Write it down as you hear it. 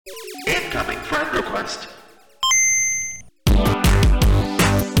Incoming friend request.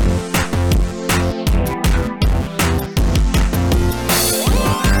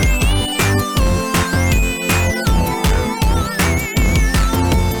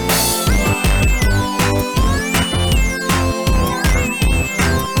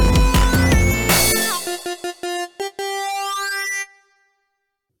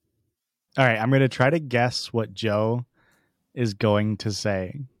 All right, I'm going to try to guess what Joe is going to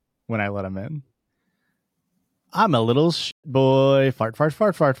say when I let him in. I'm a little boy. Fart, fart,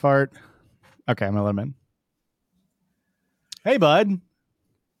 fart, fart, fart. Okay, I'm going to let him in. Hey, bud.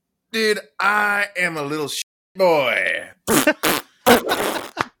 Dude, I am a little boy. Of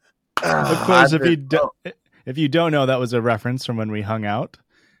course, if you don't know, that was a reference from when we hung out.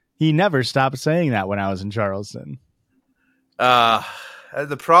 He never stopped saying that when I was in Charleston. The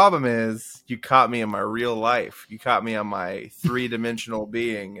problem is you caught me in my real life. You caught me on my three-dimensional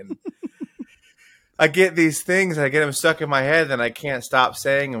being. And I get these things, I get them stuck in my head, and I can't stop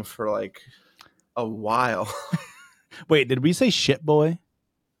saying them for like a while. Wait, did we say shit boy?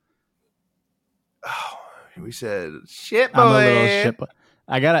 Oh, we said shit boy. I'm a little shit boy.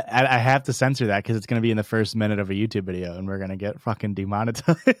 I have to censor that because it's going to be in the first minute of a YouTube video and we're going to get fucking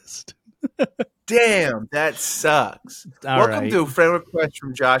demonetized. Damn, that sucks. Welcome to a friend request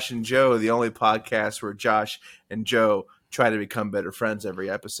from Josh and Joe, the only podcast where Josh and Joe try to become better friends every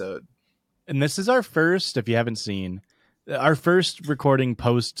episode. And this is our first, if you haven't seen, our first recording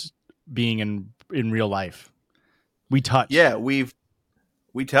post being in real life. We touched. Yeah, we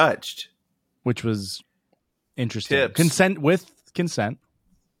touched. Which was interesting. Tips. With consent.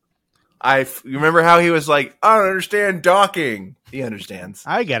 You remember how he was like, I don't understand docking. He understands.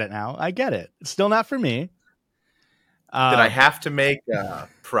 I get it now. I get it. It's still not for me. Did I have to make a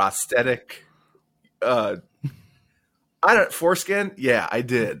prosthetic foreskin? Yeah, I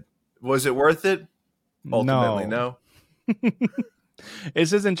did. Was it worth it? Ultimately, no.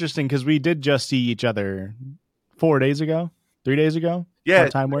 This is interesting because we did just see each other 3 days ago. Yeah. How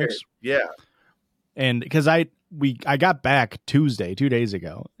time works. Yeah. And because I got back Tuesday, 2 days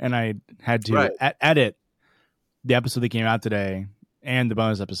ago, and I had to edit the episode that came out today and the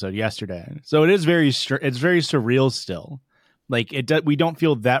bonus episode yesterday. So it's very surreal still. Like we don't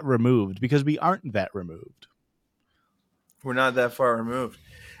feel that removed because we aren't that removed. We're not that far removed.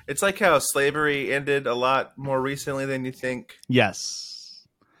 It's like how slavery ended a lot more recently than you think. Yes.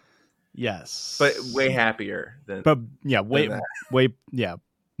 But way happier than. But yeah, way yeah.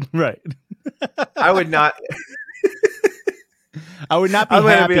 Right. I would not. I would not be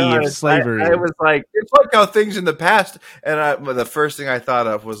happy if slavery. I was like, it's like how things in the past, and the first thing I thought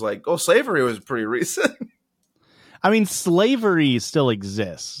of was like, oh, slavery was pretty recent. I mean, slavery still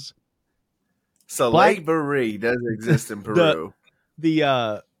exists. Slavery does exist in Peru.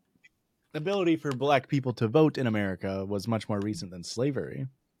 The ability for black people to vote in America was much more recent than slavery.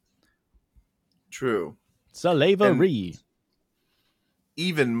 True. Slavery. And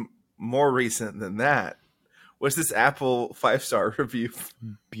even more recent than that was this Apple 5-star review.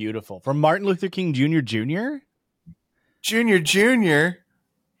 Beautiful. From Martin Luther King Jr. Jr.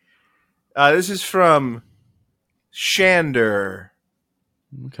 This is from Shander.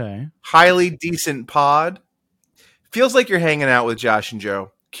 Okay. Highly decent pod. Feels like you're hanging out with Josh and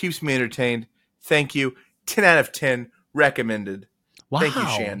Joe. Keeps me entertained. Thank you. 10 out of 10. Recommended. Wow. Thank you,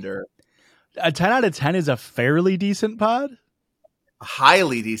 Shander. A 10 out of 10 is a fairly decent pod? A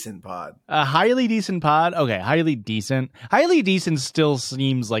highly decent pod. A highly decent pod? Okay, highly decent. Highly decent still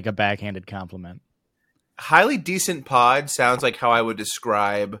seems like a backhanded compliment. Highly decent pod sounds like how I would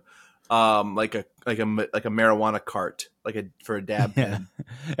describe like a marijuana cart, for a dab pen.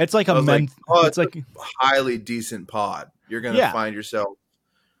 It's like it's like a highly decent pod. You're gonna find yourself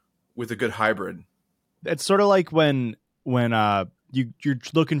with a good hybrid. It's sort of like when you're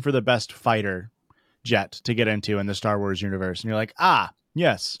looking for the best fighter jet to get into in the Star Wars universe, and you're like,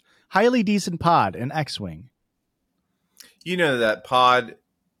 yes, highly decent pod, an X-wing. You know that pod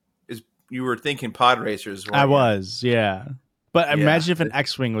is. You were thinking pod racers. I was, yeah. But imagine if an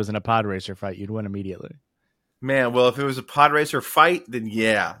X-wing was in a pod racer fight, you'd win immediately. Man, well, if it was a pod racer fight, then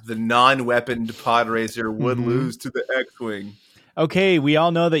yeah, the non-weaponed pod racer would lose to the X-wing. Okay, we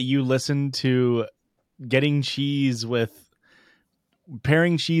all know that you listen to pairing cheese with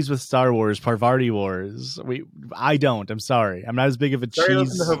Star Wars, Parvati Wars. I don't. I'm sorry. I'm not as big of a cheese. I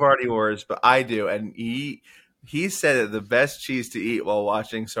listen to Parvati Wars, but I do, and he said that the best cheese to eat while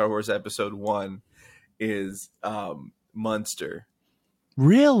watching Star Wars Episode 1 is Munster.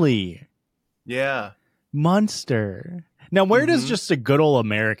 Really? Yeah. Munster. Now, where does just a good old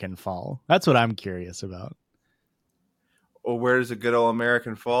American fall? That's what I'm curious about. Or where does a good old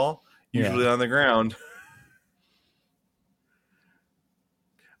American fall? Usually on the ground.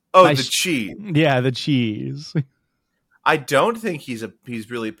 Oh, the cheese. Yeah, the cheese. I don't think he's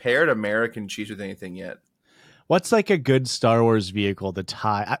really paired American cheese with anything yet. What's like a good Star Wars vehicle to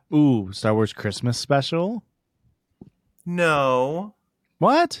tie? Star Wars Christmas special? No.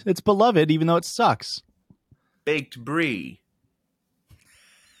 What? It's beloved, even though it sucks. Baked brie.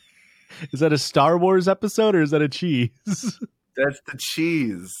 Is that a Star Wars episode or is that a cheese? That's the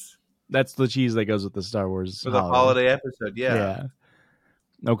cheese. That's the cheese that goes with the Star Wars for the holiday episode. Yeah.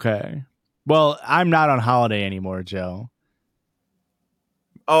 Okay. Well, I'm not on holiday anymore, Joe.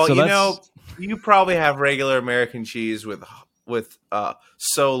 Oh, so you probably have regular American cheese with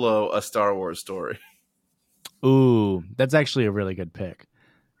Solo, a Star Wars story. Ooh, that's actually a really good pick.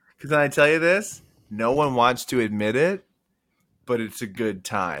 Because I tell you this, no one wants to admit it, but it's a good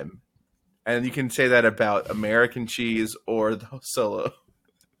time. And you can say that about American cheese or the Solo.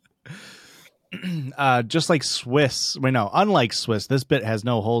 Just like Swiss. Unlike Swiss, this bit has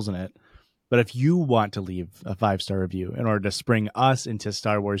no holes in it. But if you want to leave a 5-star review in order to spring us into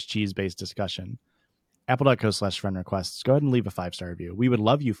Star Wars cheese-based discussion, apple.co/friend requests, go ahead and leave a 5-star review. We would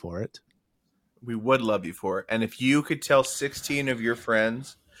love you for it. We would love you for it. And if you could tell 16 of your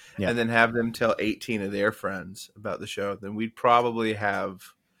friends and then have them tell 18 of their friends about the show, then we'd probably have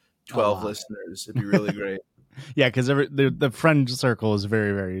 12 listeners. It'd be really great. Yeah, because the friend circle is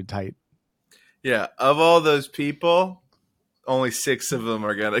very, very tight. Yeah, of all those people, only 6 of them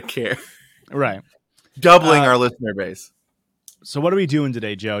are going to care. Right. Doubling our listener base. So what are we doing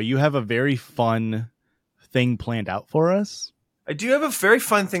today, Joe? You have a very fun thing planned out for us? I do have a very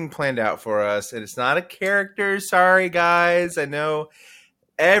fun thing planned out for us, and it's not a character. Sorry, guys. I know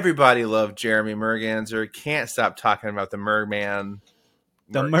everybody loved Jeremy Merganser. Can't stop talking about the Merman.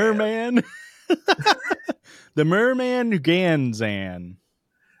 The Merman? The Merman Ganzan.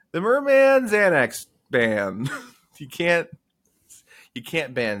 The Merman Xanax ban. You can't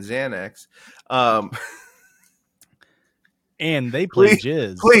ban Xanax. And they play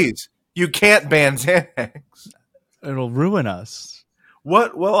jizz. Please, you can't ban Xanax. It'll ruin us.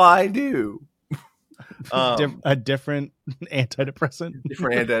 What will I do? A different antidepressant.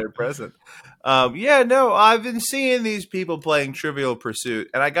 I've been seeing these people playing Trivial Pursuit,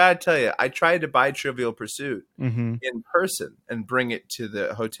 and I gotta tell you, I tried to buy Trivial Pursuit in person and bring it to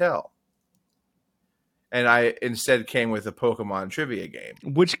the hotel. And I instead came with a Pokemon trivia game.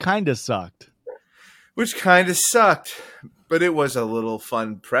 Which kind of sucked. But it was a little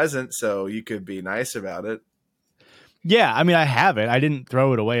fun present, so you could be nice about it. Yeah, I mean, I have it. I didn't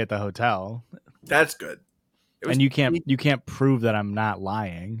throw it away at the hotel. That's good. And you can't prove that I'm not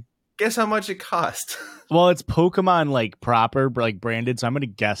lying. Guess how much it cost? Well, it's Pokemon like proper, like branded, so I'm gonna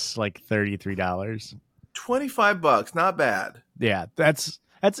guess like $33. $25, not bad. Yeah, that's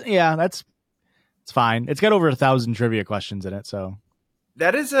it's fine. It's got over 1,000 trivia questions in it, so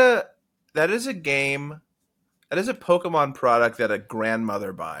that is a game. That is a Pokemon product that a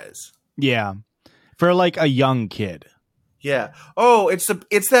grandmother buys. Yeah, for like a young kid. Yeah. Oh, it's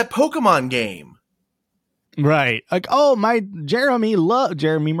that Pokemon game. Right. Like, oh, my Jeremy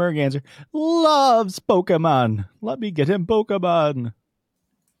Merganser loves Pokemon. Let me get him Pokemon.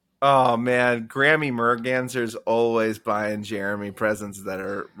 Oh man, Grammy Merganser's always buying Jeremy presents that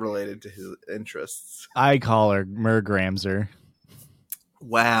are related to his interests. I call her Mergramser.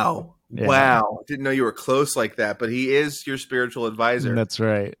 Wow. Yeah. Wow. Didn't know you were close like that, but he is your spiritual advisor. That's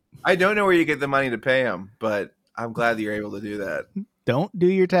right. I don't know where you get the money to pay him, but I'm glad that you're able to do that. Don't do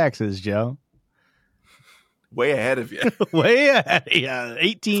your taxes, Joe. Way ahead of you. Way ahead. Yeah,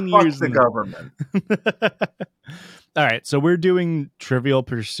 18 Fuck years. The government. All right, so we're doing Trivial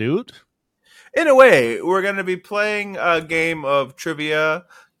Pursuit. In a way, we're going to be playing a game of trivia,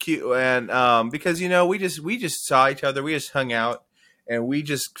 and because we just saw each other, we just hung out, and we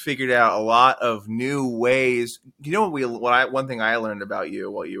just figured out a lot of new ways. You know one thing I learned about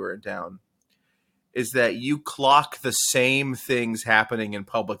you while you were in town is that you clock the same things happening in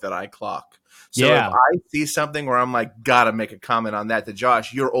public that I clock. So if I see something where I'm like, gotta make a comment on that to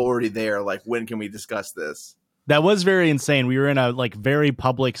Josh, you're already there. Like, when can we discuss this? That was very insane. We were in a like very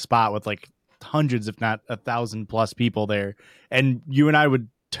public spot with like hundreds, if not 1,000 plus people there. And you and I would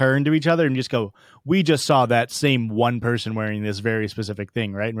turn to each other and just go, we just saw that same one person wearing this very specific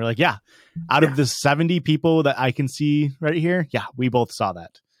thing, right? And we're like, yeah, out of the 70 people that I can see right here, yeah, we both saw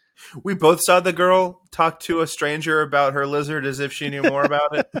that. We both saw the girl talk to a stranger about her lizard as if she knew more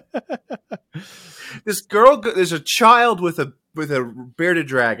about it. This girl, there's a child with a bearded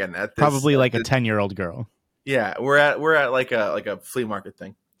dragon at this, probably like a 10-year-old girl. Yeah, we're at like a flea market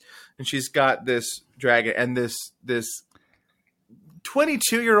thing, and she's got this dragon and this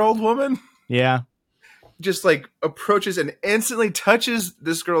 22-year-old woman Yeah. just like approaches and instantly touches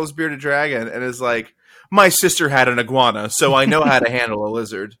this girl's bearded dragon and is like, my sister had an iguana, so I know how to handle a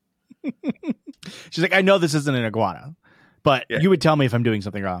lizard. She's like, I know this isn't an iguana, but Yeah. you would tell me if I'm doing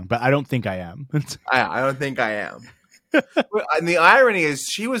something wrong, but I don't think I am. I don't think I am. And the irony is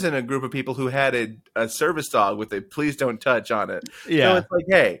she was in a group of people who had a service dog with a please don't touch on it. Yeah. So it's like,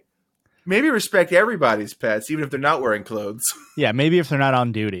 hey, maybe respect everybody's pets, even if they're not wearing clothes. Yeah, maybe if they're not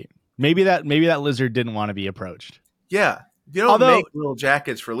on duty. Maybe that lizard didn't want to be approached. Yeah. You don't make little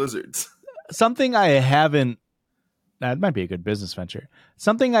jackets for lizards. Something I haven't, that might be a good business venture.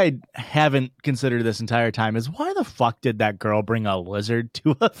 Something I haven't considered this entire time is why the fuck did that girl bring a lizard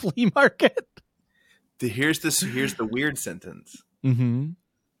to a flea market? Here's the weird sentence. Mm-hmm.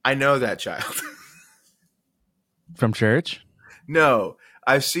 I know that child. From church? No,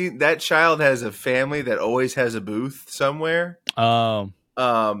 I've seen that child has a family that always has a booth somewhere. Oh.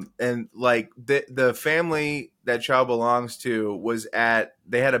 And like the family that child belongs to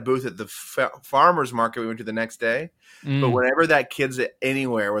they had a booth at the farmer's market we went to the next day. But whenever that kid's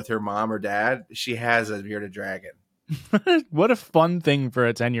anywhere with her mom or dad, she has a bearded dragon. What a fun thing for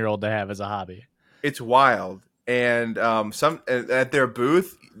a 10-year-old to have as a hobby. It's wild. And some at their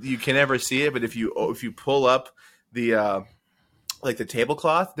booth, you can never see it, but if you pull up the like the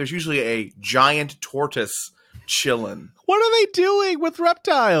tablecloth, there's usually a giant tortoise chilling. What are they doing with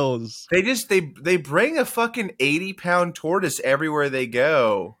reptiles? They bring a fucking 80-pound tortoise everywhere they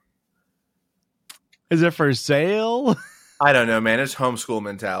go. Is it for sale? I don't know, man. It's homeschool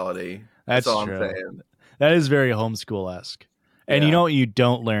mentality. That's all true. I'm saying. That is very homeschool-esque. And you know what you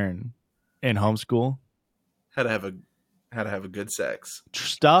don't learn in homeschool? How to have a good sex.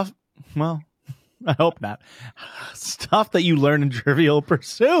 Stuff. Well, I hope not. Stuff that you learn in Trivial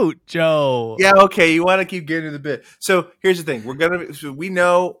Pursuit, Joe. Yeah, okay. You want to keep getting to the bit. So here's the thing: we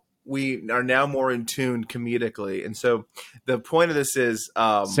know we are now more in tune comedically, and so the point of this is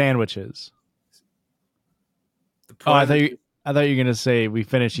sandwiches. The point I thought you were gonna say we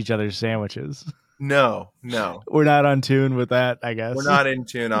finish each other's sandwiches. No, we're not on tune with that. I guess we're not in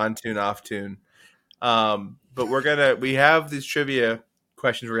tune, on tune, off tune. But we have these trivia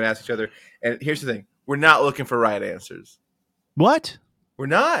questions we're gonna ask each other, and here's the thing: we're not looking for right answers. What? We're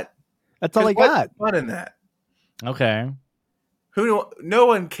not. That's all I got. What's fun in that? Okay. No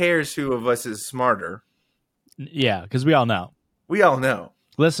one cares who of us is smarter. Yeah, because we all know. We all know.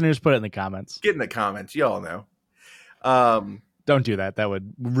 Listeners, put it in the comments. Get in the comments. You all know. Don't do that. That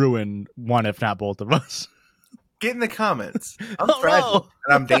would ruin one, if not both of us. Get in the comments. I'm fragile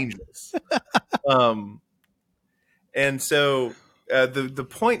and I'm dangerous. And so the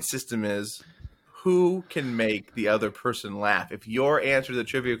point system is who can make the other person laugh. If your answer to the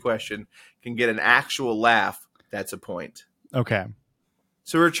trivia question can get an actual laugh, that's a point. Okay.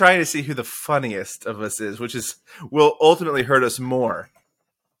 So we're trying to see who the funniest of us is, which will ultimately hurt us more.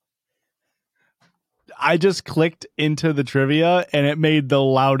 I just clicked into the trivia and it made the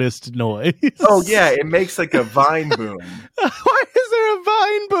loudest noise. Oh yeah, it makes like a vine boom. Why is there a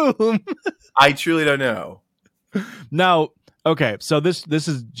vine boom? I truly don't know. Now, okay, so this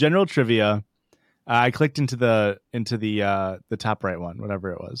is general trivia. I clicked into the top right one,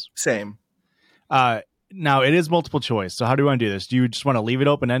 whatever it was. Same. Now it is multiple choice. So how do you want to do this? Do you just want to leave it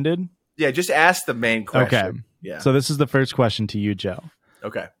open ended? Yeah, just ask the main question. Okay. Yeah. So this is the first question to you, Joe.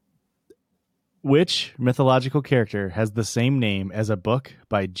 Okay. Which mythological character has the same name as a book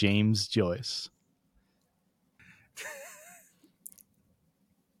by James Joyce?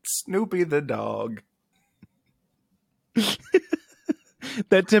 Snoopy the dog.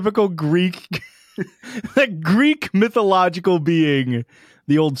 That typical Greek, that Greek mythological being,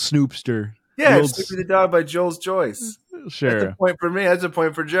 the old Snoopster. Yeah, Snoopy the dog by Jules Joyce. Sure. That's a point for me. That's a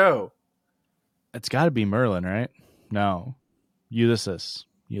point for Joe. It's got to be Merlin, right? No. Ulysses.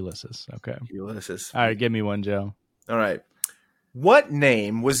 Okay. Ulysses. All right, give me one, Joe. All right. What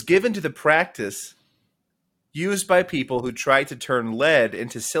name was given to the practice used by people who tried to turn lead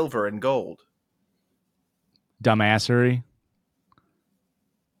into silver and gold? Dumbassery.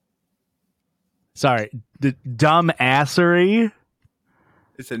 Sorry, dumbassery.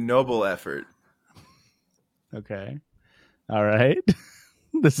 It's a noble effort. Okay. All right.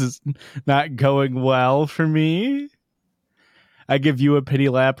 This is not going well for me. I give you a pity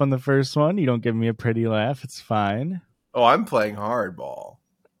lap on the first one. You don't give me a pretty laugh. It's fine. Oh, I'm playing hardball.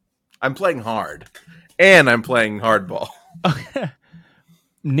 I'm playing hard. And I'm playing hardball. Okay.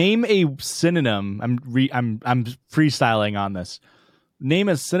 Name a synonym. I'm freestyling on this. Name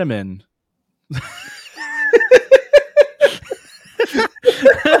a cinnamon.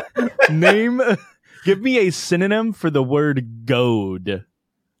 Give me a synonym for the word goad.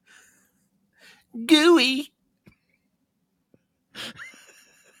 Gooey.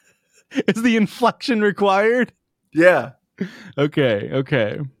 Is the inflection required? Yeah.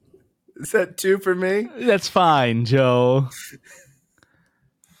 Okay. Is that 2 for me? That's fine, Joe.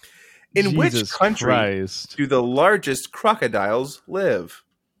 In which Jesus country Christ. do the largest crocodiles live?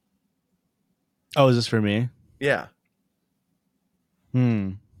 Oh, is this for me? Yeah.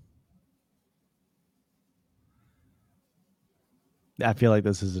 I feel like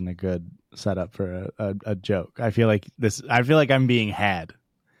this isn't a good setup for a joke. I feel like I'm being had.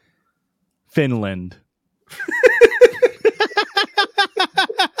 Finland.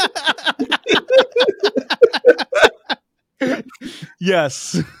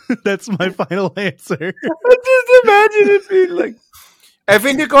 Yes, that's my final answer. Just imagine it being like,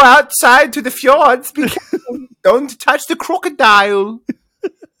 having to go outside to the fjords because don't touch the crocodile.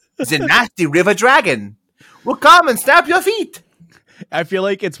 It's a nasty river dragon. Will come and snap your feet. I feel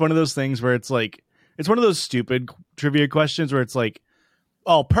like it's one of those things where it's like, it's one of those stupid trivia questions where it's like,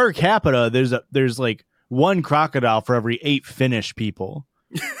 oh, per capita, there's like 1 crocodile for every 8 Finnish people.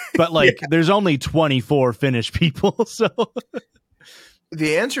 But like, there's only 24 Finnish people. So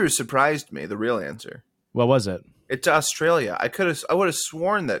the answer surprised me. The real answer. What was it? It's Australia. I would have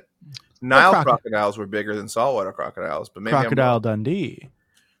sworn that Nile crocodiles were bigger than saltwater crocodiles, but maybe Crocodile Dundee.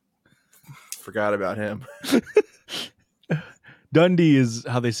 Forgot about him. Dundee is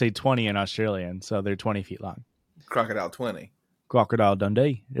how they say 20 in Australian, so they're 20 feet long. Crocodile 20. Crocodile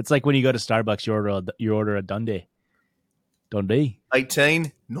Dundee. It's like when you go to Starbucks, you order a Dundee. Dundee.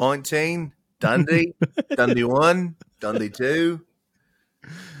 18, 19, Dundee, Dundee 1, Dundee 2.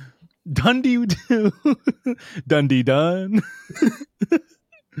 Dundee 2. Dundee done.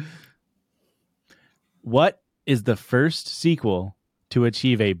 What is the first sequel to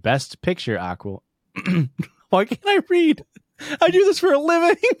achieve a Best Picture Oscar? Why can't I read? I do this for a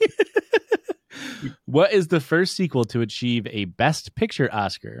living. What is the first sequel to achieve a Best Picture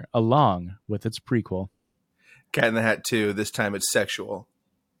Oscar along with its prequel? Cat in the Hat 2. This time it's sexual.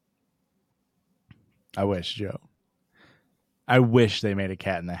 I wish, Joe. I wish they made a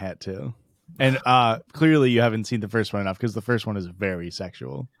Cat in the Hat 2. And clearly you haven't seen the first one enough because the first one is very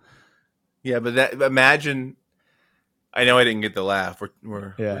sexual. Yeah, but imagine. I know I didn't get the laugh.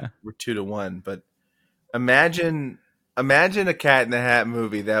 We're 2-1, but imagine a Cat in the Hat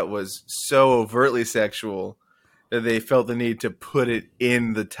movie that was so overtly sexual that they felt the need to put it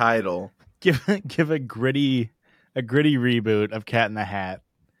in the title. Give a gritty reboot of Cat in the Hat.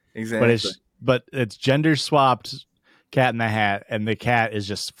 Exactly. But it's gender swapped Cat in the Hat, and the cat is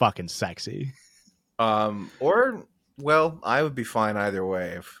just fucking sexy. Or I would be fine either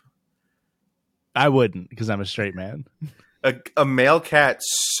way. I wouldn't, because I'm a straight man. A male cat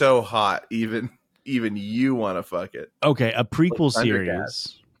so hot, even you want to fuck it. Okay, a prequel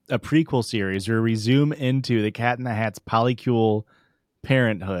series where we zoom into the Cat in the Hat's polycule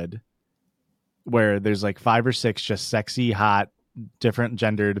parenthood, where there's like 5 or 6 just sexy, hot, different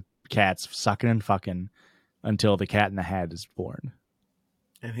gendered cats sucking and fucking until the Cat in the Hat is born.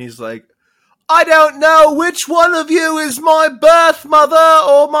 And he's like, I don't know which one of you is my birth mother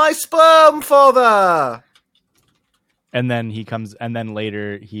or my sperm father. And then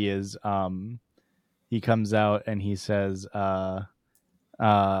later he is he comes out and he says hang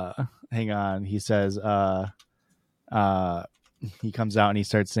on, he says he comes out and he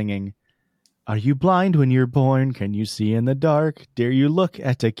starts singing, are you blind when you're born? Can you see in the dark? Dare you look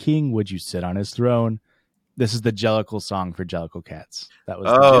at a king? Would you sit on his throne? This is the Jellicle song for Jellicle cats. That was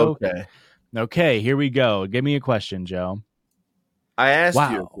the joke. Okay. Okay, here we go. Give me a question, Joe. I asked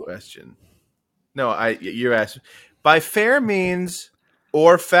you a question. No, you asked. By fair means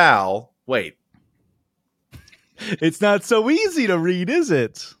or foul. Wait. It's not so easy to read, is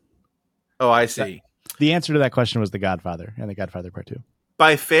it? Oh, I see. The answer to that question was The Godfather and The Godfather Part 2.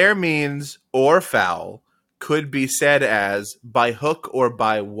 By fair means or foul could be said as by hook or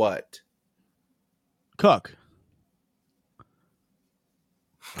by what? Cook.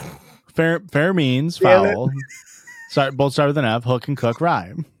 Fair means foul. Both start with an F. Hook and cook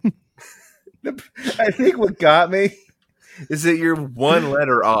rhyme. I think what got me is that you're one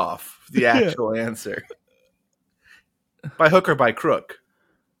letter off the actual answer. By hook or by crook?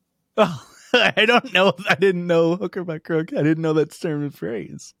 Oh, I don't know. I didn't know hook or by crook. I didn't know that term and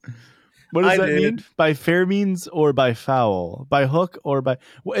phrase. What does that mean? By fair means or by foul? By hook or by...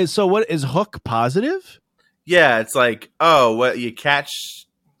 So what is hook positive? Yeah, it's like, what you catch...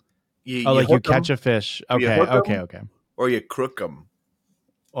 You catch a fish. Okay. Or you crook them.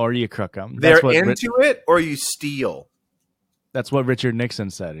 They're into it, or you steal. That's what Richard Nixon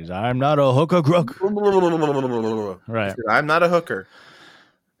said. He's, I'm not a hooker crook. Right. I'm not a hooker.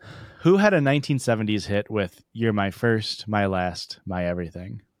 Who had a 1970s hit with "You're my first, my last, my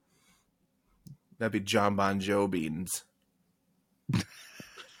everything"? That'd be John Bon Jovi.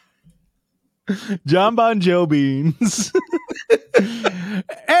 John Bon Jovi.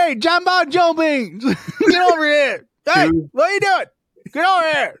 Hey, John Bon Jovi, get over here! Hey, what are you doing? Get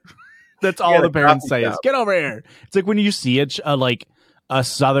over here! That's all the parents say is "Get over here." It's like when you see a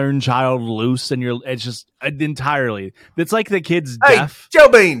Southern child loose, and it's just entirely. It's like the kid's deaf. Joe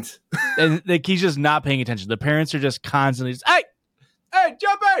Beans, and he's just not paying attention. The parents are just constantly, hey,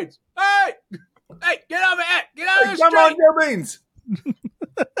 Joe Beans, hey, get over here, get out of the street. On, Joe Beans.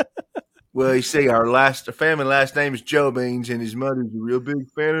 Well, you see, our family last name is Joe Beans, and his mother's a real big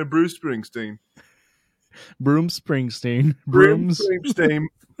fan of Bruce Springsteen. Broom Springsteen.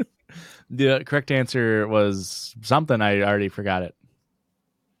 The correct answer was something. I already forgot it.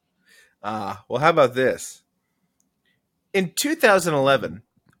 Well, how about this? In 2011,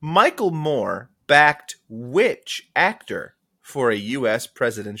 Michael Moore backed which actor for a U.S.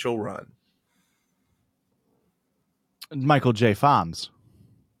 presidential run? Michael J. Fox.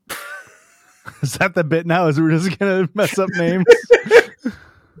 Is that the bit now? Is we're just going to mess up names?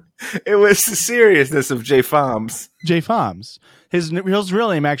 It was the seriousness of J. Fox. J. Fox. His real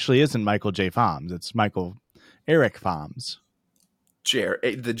name actually isn't Michael J. Fox. It's Michael Eric Fox.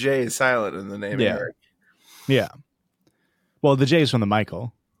 The J is silent in the name Eric. Yeah. Well, the J is from the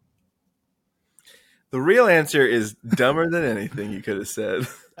Michael. The real answer is dumber than anything you could have said.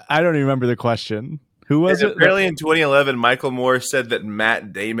 I don't even remember the question. Who was it? Apparently in 2011, Michael Moore said that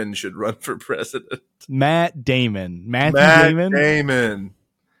Matt Damon should run for president. Matt Damon. Matthew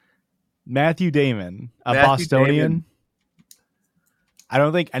Damon. A Bostonian. Damon. I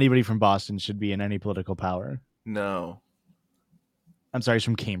don't think anybody from Boston should be in any political power. No. I'm sorry, he's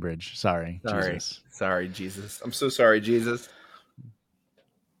from Cambridge. Sorry, Jesus. I'm so sorry, Jesus.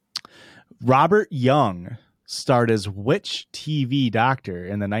 Robert Young starred as which TV doctor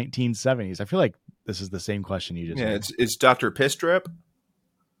in the 1970s? I feel like this is the same question you just had. It's Dr. Piss Drip.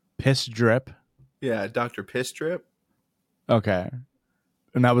 Piss Drip? Yeah, Dr. Piss Drip. Okay.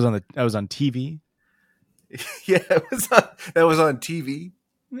 And that was on TV? Yeah, that was on TV.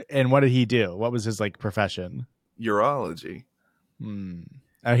 And what did he do? What was his profession? Urology.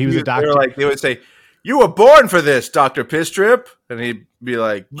 He was a doctor. They would say, "You were born for this, Dr. Piss Drip," and he'd be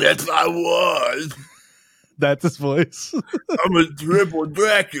like, "Yes, I was." That's his voice. I'm a triple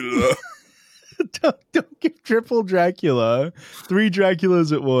Dracula. Don't give triple Dracula. 3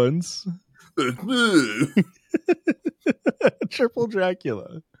 Draculas at once. Triple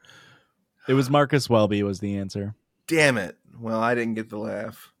Dracula. It was Marcus Welby was the answer. Damn it. Well, I didn't get the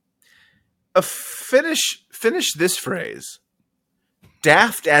laugh. Finish this phrase.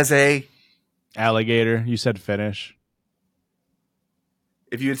 Daft as a... Alligator. You said finish.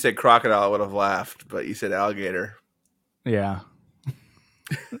 If you had said crocodile, I would have laughed, but you said alligator. Yeah.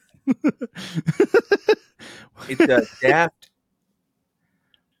 It's daft.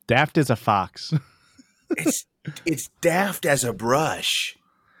 Daft as a fox. It's daft as a brush.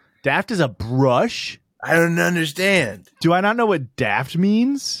 Daft as a brush? I don't understand. Do I not know what daft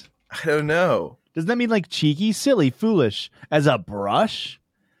means? I don't know. Doesn't that mean cheeky, silly, foolish as a brush?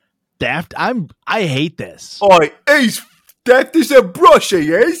 Daft? I hate this. Oi, he's daft as a brush,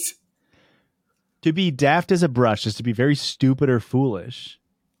 he is. To be daft as a brush is to be very stupid or foolish.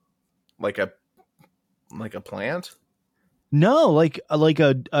 Like a plant? No, like a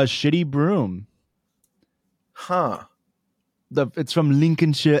shitty broom. Huh. It's from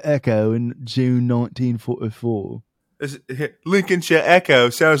Lincolnshire Echo in June 1944. Lincolnshire Echo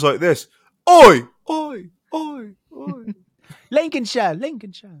sounds like this. Oi, oi, oi, oi. Lincolnshire.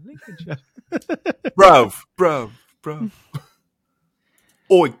 Bruv.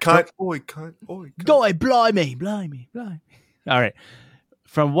 Oi, cunt, oi, cunt. Guy, blimey. All right.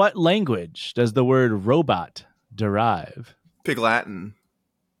 From what language does the word robot derive? Pig Latin.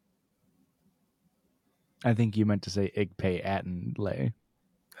 I think you meant to say ig pay atten lay.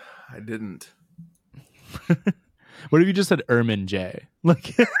 I didn't. What if you just said Ermin J?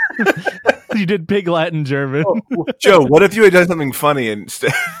 You did Pig Latin German. Oh, Joe, what if you had done something funny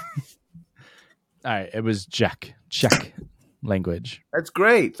instead? All right, it was Czech language. That's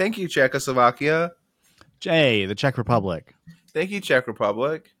great. Thank you, Czechoslovakia. J, the Czech Republic. Thank you, Czech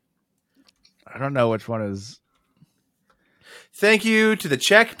Republic. I don't know which one is. Thank you to the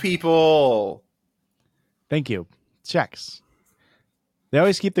Czech people. Thank you. Czechs. They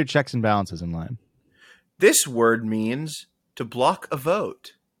always keep their checks and balances in line. This word means to block a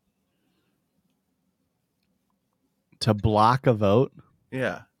vote. To block a vote?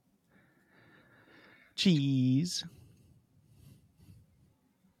 Yeah. Cheese.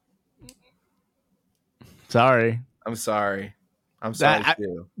 Sorry. I'm sorry. I'm sorry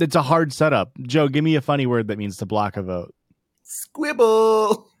too. It's a hard setup. Joe, give me a funny word that means to block a vote.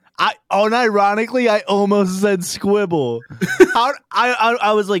 Squibble. Unironically, I almost said squibble.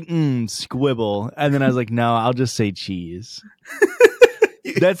 I was like, squibble. And then I was like, no, I'll just say cheese.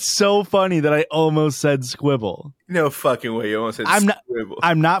 That's so funny that I almost said squibble. No fucking way. You almost said squibble.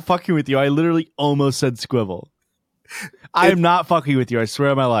 I'm not fucking with you. I literally almost said squibble. I'm not fucking with you. I swear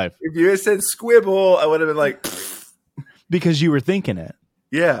on my life. If you had said squibble, I would have been like... Because you were thinking it.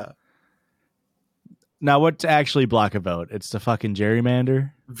 Yeah. Now, what to actually block a vote? It's to fucking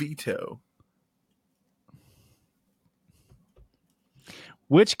gerrymander? Veto.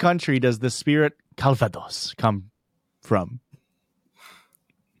 Which country does the spirit Calvados come from?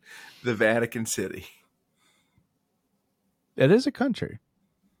 The Vatican City. It is a country.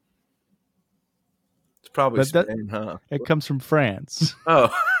 It's probably Spain, huh? It comes from France.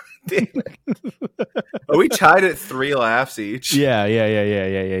 Oh, damn it. Are we tied at 3 laughs each? Yeah.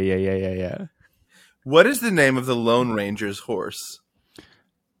 What is the name of the Lone Ranger's horse?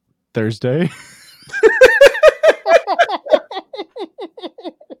 Thursday.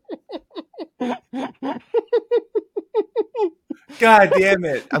 God damn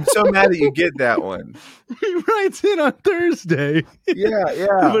it. I'm so mad that you get that one. He writes in on Thursday.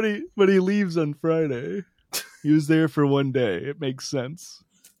 Yeah. But he leaves on Friday. He was there for one day. It makes sense.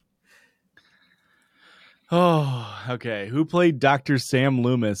 Oh, okay. Who played Dr. Sam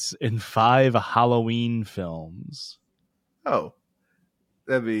Loomis in 5 Halloween films? Oh,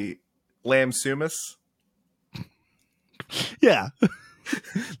 that'd be Lamb Sumas. Yeah.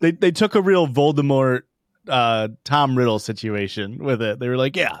 They took a real Voldemort Tom Riddle situation with it. They were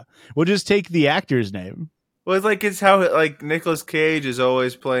like, yeah, we'll just take the actor's name. Well, it's how like Nicolas Cage is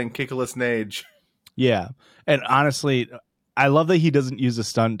always playing Kickless Nage. Yeah. And honestly, I love that he doesn't use a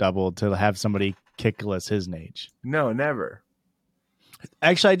stunt double to have somebody Kickless his Nage. No, never.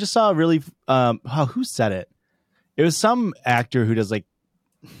 Actually, I just saw a really who said it? It was some actor who does like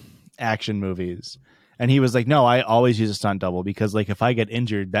action movies. And he was like, no, I always use a stunt double because like if I get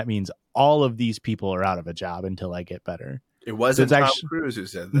injured, that means all of these people are out of a job until I get better. It wasn't Tom Cruise who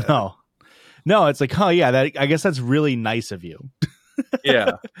said that. No, it's like, oh yeah, I guess that's really nice of you.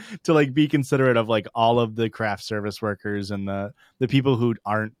 Yeah. To like be considerate of like all of the craft service workers and the people who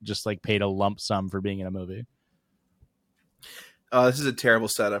aren't just like paid a lump sum for being in a movie. Oh, this is a terrible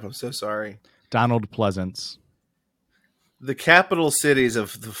setup. I'm so sorry. Donald Pleasance. The capital cities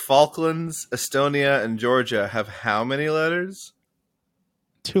of the Falklands, Estonia, and Georgia have how many letters?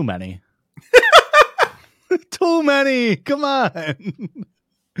 Too many. Too many. Come on.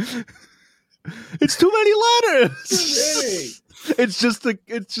 It's too many letters. Too many. It's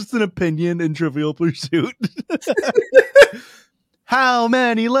just an opinion in Trivial Pursuit. How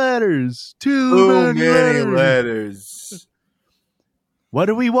many letters? Too many letters. What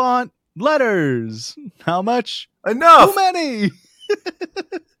do we want? Letters. How much? Enough. Too many.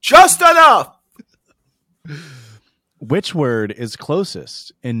 Just enough. Which word is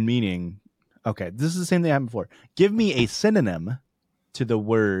closest in meaning? Okay, this is the same thing I happened before. Give me a synonym to the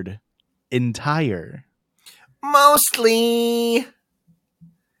word entire. Mostly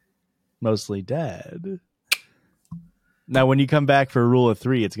dead. Now, when you come back for a rule of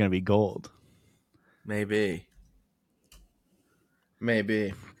 3, it's going to be gold. Maybe.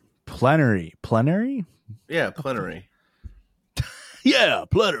 Plenary. Yeah, plenary. Yeah, plenary. Yeah,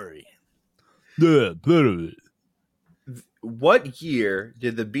 plenary. What year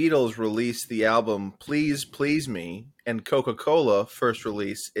did the Beatles release the album Please Please Me and Coca-Cola first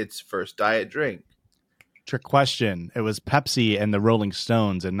release its first diet drink? Trick question. It was Pepsi and the Rolling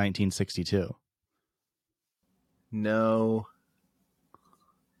Stones in 1962. No.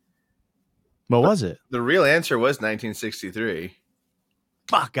 What was it? The real answer was 1963.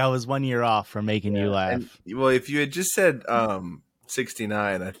 Fuck, I was 1 year off from making you laugh. And, well, if you had just said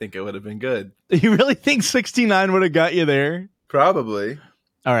 69, I think it would have been good. You really think 69 would have got you there? Probably.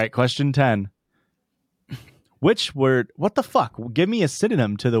 All right, question 10. Which word, what the fuck? Give me a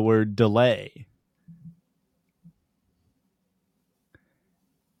synonym to the word delay.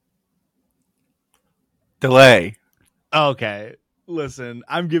 Delay. Okay, listen,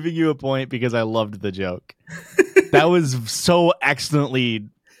 I'm giving you a point because I loved the joke. That was so excellently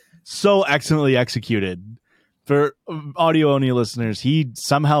executed. For audio-only listeners, he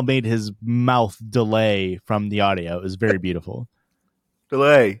somehow made his mouth delay from the audio. It was very beautiful.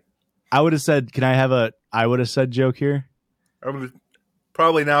 Delay. I would have said, I would have said joke here?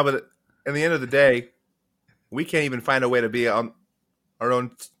 Probably now, but at the end of the day, We can't even find a way to be on our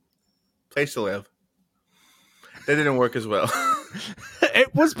own place to live. That didn't work as well.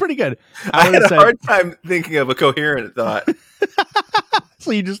 It was pretty good. I had a hard time thinking of a coherent thought.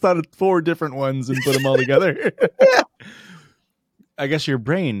 So you just thought of 4 different ones and put them all together. Yeah. I guess your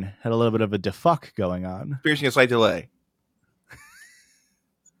brain had a little bit of a defuck going on. Experiencing a slight delay.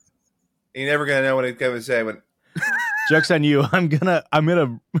 You're never gonna know what it's gonna say when. Joke's on you. I'm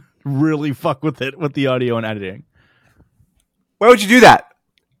gonna really fuck with it with the audio and editing. Why would you do that,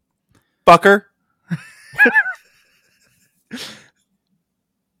 fucker?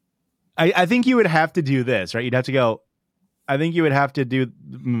 I think you would have to do this, right? You'd have to go. I think you would have to do.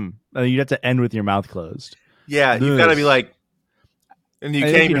 You'd have to end with your mouth closed. Yeah, you've got to be like, and you I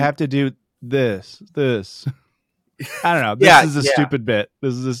can't think even you'd have to do this. I don't know. This is a stupid bit.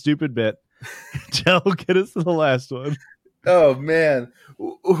 This is a stupid bit. Joe, get us to the last one. Oh man,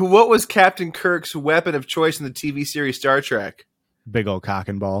 what was Captain Kirk's weapon of choice in the TV series Star Trek? Big old cock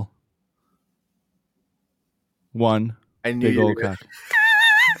and ball. One. I knew Big you old were gonna... cock.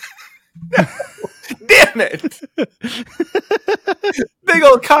 Damn it! Big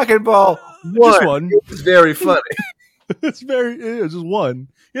old cock and ball. Just one. It's very funny. It's just one.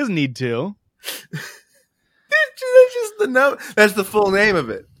 He doesn't need 2. That's just the no. That's the full name of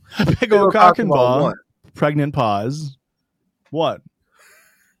it. Big old cock and ball. One. Pregnant pause. What?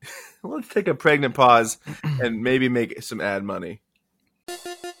 Let's take a pregnant pause and maybe make some ad money.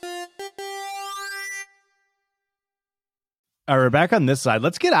 All right, we're back on this side.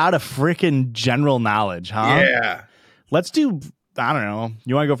 Let's get out of freaking general knowledge, huh? Yeah. Let's do, I don't know.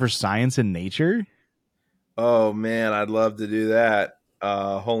 You want to go for science and nature? Oh man, I'd love to do that.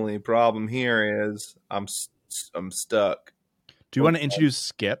 Only problem here is I'm stuck. Do you want to introduce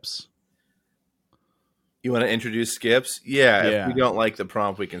skips? You want to introduce skips? Yeah. Yeah. If we don't like the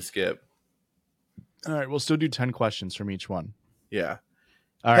prompt, we can skip. All right, we'll still do 10 questions from each one. Yeah.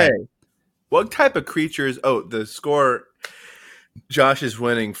 All right. Hey, what type of creatures? Oh, the score. Josh is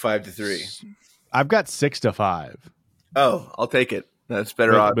winning 5-3. I've got 6-5. Oh, I'll take it. That's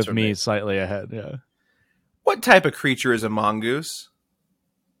better odds with for me me. slightly ahead. Yeah, What type of creature is a mongoose?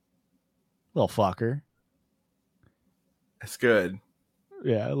 little fucker. That's good.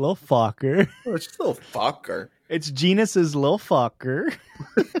 Yeah, little fucker. Oh, it's just a little fucker. Its genus is little fucker.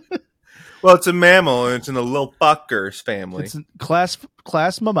 Well, it's a mammal, and it's in the little fuckers family. It's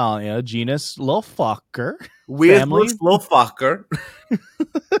class Mammalia, genus little fucker. Weird family. little fucker.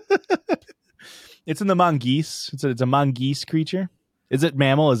 It's in the mongoose. It's a mongoose creature. Is it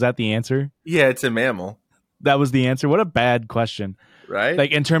mammal? Is that the answer? Yeah, it's a mammal, That was the answer. What a bad question. right? Like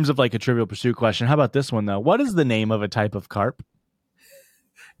in terms of like a Trivial Pursuit question. How about this one though? What is the name of a type of carp?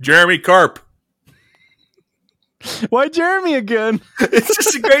 Jeremy Carp. Why Jeremy again? It's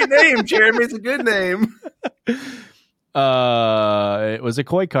just a great name. Jeremy's a good name. It was a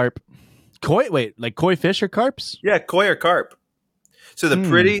koi carp. Like koi fish or carps? Yeah, koi or carp. So the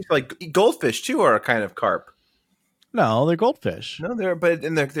pretty, like goldfish too, are a kind of carp. No, they're goldfish. No, they're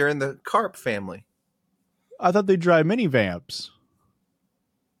in the carp family. I thought they drive mini vamps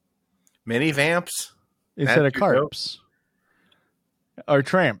Mini vamps instead of That's your joke? carps. Or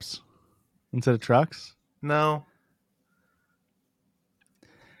tramps instead of trucks. No.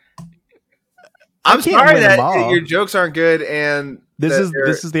 I'm can't sorry win them that all. your jokes aren't good, and This that they're-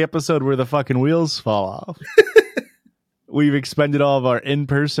 is the episode where the fucking wheels fall off. We've expended all of our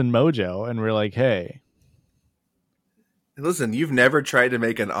in-person mojo, and we're like, hey, Listen, you've never tried to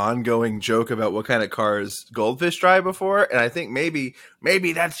make an ongoing joke about what kind of cars goldfish drive before, and I think maybe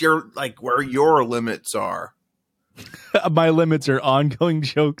that's where your limits are. my limits are ongoing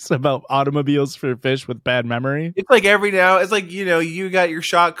jokes about automobiles for fish with bad memory. It's like it's like, you got your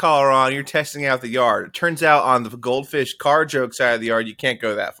shot collar on, you're testing out the yard. It turns out on the goldfish car joke side of the yard, you can't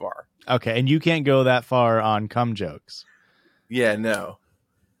go that far. Okay, and you can't go that far on cum jokes. Yeah, no.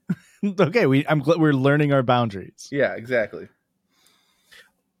 Okay, we're learning our boundaries. Yeah, exactly.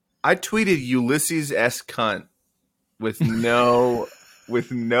 I tweeted Ulysses S. Cunt with no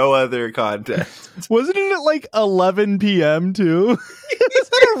other context. Wasn't it at like 11 p.m. too? Is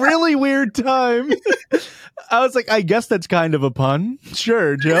that a really weird time? I was like, I guess that's kind of a pun.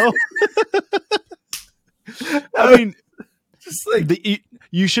 Sure, Joe. I mean, Just like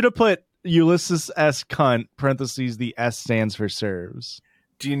you should have put Ulysses S. Cunt, parentheses, the S stands for serves.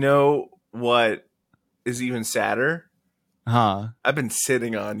 Do you know what is even sadder? Huh. I've been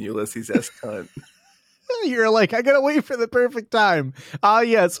sitting on Ulysses S. Cunt. You're like, I gotta wait for the perfect time. Ah,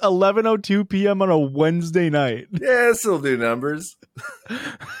 yes, 11:02 p.m. on a Wednesday night. Yeah, this'll do numbers.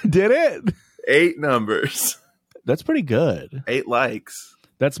 Did it? 8 numbers. That's pretty good. 8 likes.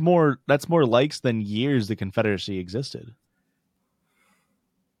 That's more likes than years the Confederacy existed.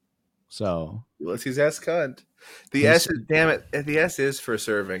 So Ulysses S. cunt. The S is, damn it. The S is for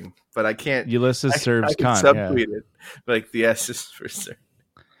serving, but I can't. Ulysses serves I can cunt. subtweet it. Like the S is for serving.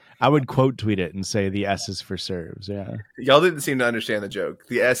 I would quote tweet it and say the S is for serves. Yeah. Y'all didn't seem to understand the joke.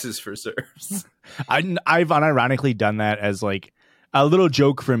 The S is for serves. I've unironically done that as like a little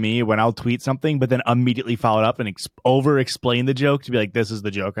joke for me when I'll tweet something, but then immediately follow it up and over explain the joke to be like, this is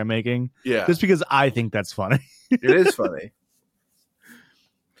the joke I'm making. Yeah. Just because I think that's funny. It is funny.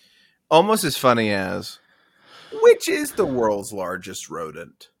 Almost as funny as, which is the world's largest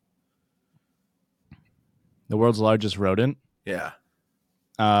rodent? The world's largest rodent? Yeah.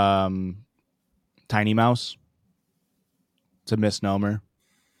 Tiny mouse. It's a misnomer.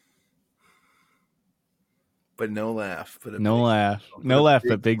 But no laugh. But no laugh. No laugh,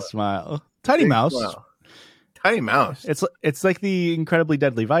 but big smile. Tiny mouse. Smile. Tiny mouse. It's like the incredibly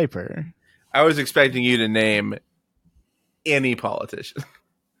deadly viper. I was expecting you to name any politician.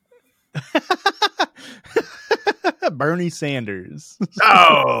 Bernie Sanders.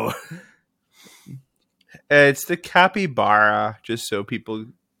 Oh, it's the capybara. Just so people.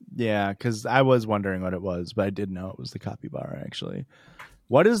 Yeah, because I was wondering what it was, but I did know it was the capybara. Actually,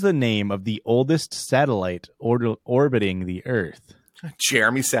 what is the name of the oldest satellite orbiting the Earth?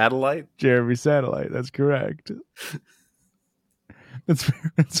 Jeremy Satellite. Jeremy Satellite. That's correct.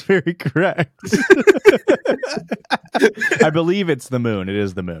 That's very correct. I believe it's the moon. It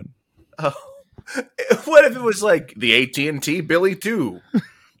is the moon. Oh, what if it was like the AT&T Billy 2?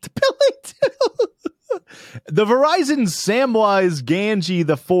 Billy 2. The Verizon Samwise Ganji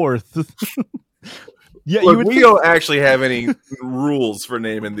the Fourth. Yeah, look, we don't actually have any rules for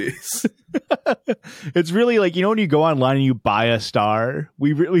naming these. It's really like, you know, when you go online and you buy a star,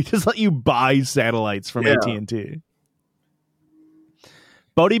 we just let you buy satellites from AT&T.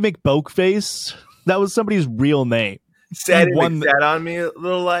 Bodie McBokeface, that was somebody's real name. Sat on me a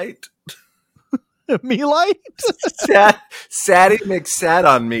little light. Me light? Sadie McSat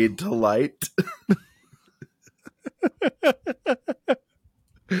on me delight.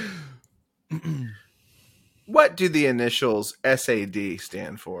 What do the initials SAD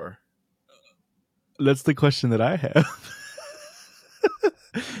stand for? That's the question that I have.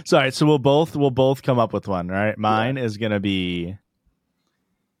 Sorry, so we'll both come up with one, right? Mine is gonna be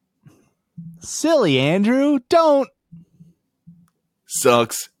silly, Andrew. Don't.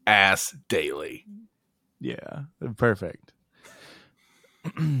 Sucks ass daily. Yeah, perfect.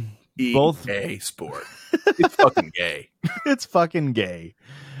 Both gay sport. It's fucking gay. It's fucking gay.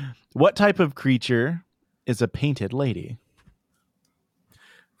 What type of creature is a painted lady?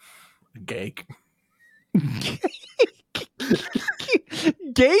 Gake.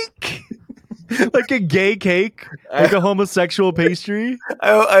 Cake? Like a gay cake? Like a homosexual pastry?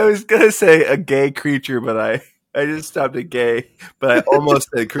 I was gonna say a gay creature, but I just stopped at gay, but I almost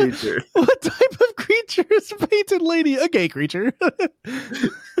said creature. What type of creature is a painted lady? A gay creature.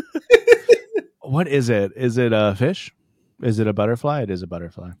 What is it? Is it a fish? Is it a butterfly? It is a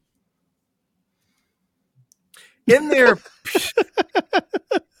butterfly. In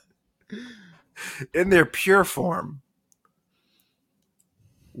their pure form,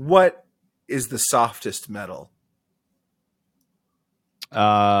 what is the softest metal?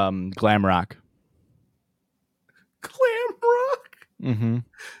 Glam rock. Glam rock? Mm-hmm.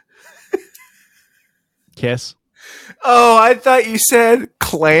 Kiss. Oh, I thought you said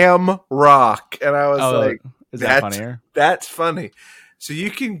clam rock. And I was like, is that funnier? That's funny. So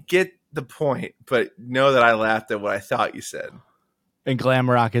you can get the point, but know that I laughed at what I thought you said. And glam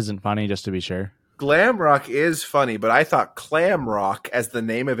rock isn't funny, just to be sure. Glam rock is funny, but I thought clam rock as the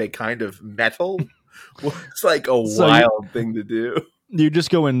name of a kind of metal was like a wild thing to do. You're just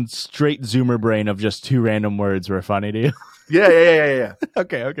going straight Zoomer brain of just two random words were funny to you. Yeah.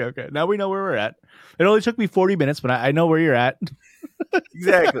 Okay. Now we know where we're at. It only took me 40 minutes, but I know where you're at.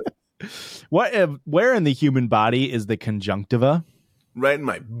 Exactly. Where in the human body is the conjunctiva? Right in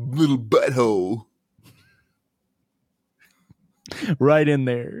my little butthole. Right in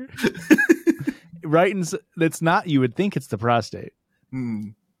there. Right in. It's not. You would think it's the prostate.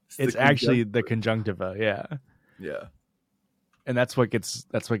 It's actually the conjunctiva. Yeah. And that's what gets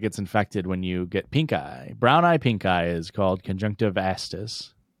infected when you get pink eye. Brown eye, pink eye is called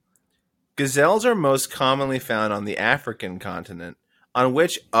conjunctivitis. Gazelles are most commonly found on the African continent. On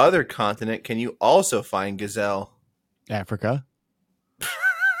which other continent can you also find gazelle? Africa.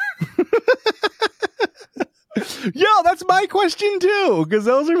 Yo, that's my question too.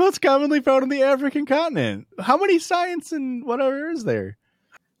 Gazelles are most commonly found on the African continent. How many science and whatever is there?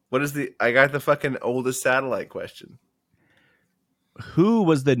 I got the fucking oldest satellite question. who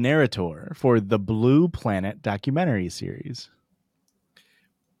was the narrator for the Blue Planet documentary series?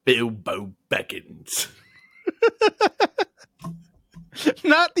 Bilbo Baggins.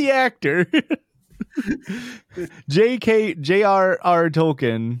 Not the actor. J.R.R.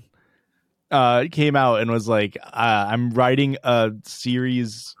 Tolkien came out and was like, I'm writing a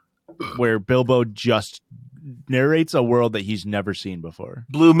series where Bilbo just narrates a world that he's never seen before.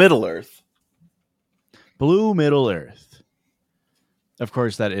 Blue Middle-earth. Blue Middle-earth. Of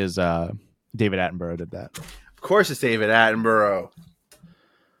course, that is David Attenborough did that. Of course it's David Attenborough.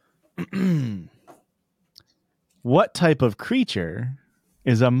 What type of creature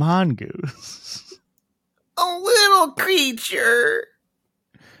is a mongoose? A little creature.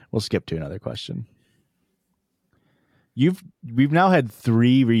 We'll skip to another question. We've now had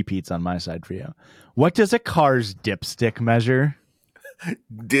 3 repeats on my side for you. What does a car's dipstick measure?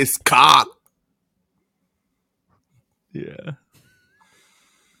 This cock. Yeah.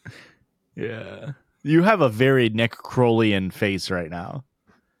 Yeah. You have a very Nick Crowleyan face right now.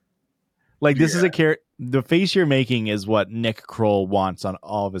 Like, this is the face you're making is what Nick Kroll wants on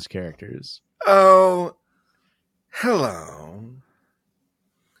all of his characters. Oh, hello.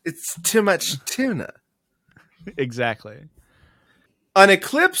 It's too much tuna. Exactly. An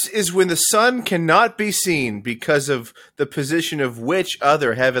eclipse is when the sun cannot be seen because of the position of which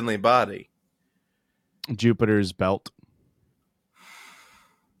other heavenly body? Jupiter's belt.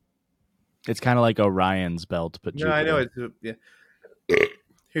 It's kind of like Orion's belt, but No, Jupiter. I know it. Yeah.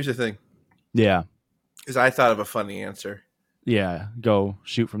 Here's the thing. Yeah. Is I thought of a funny answer. Yeah. Go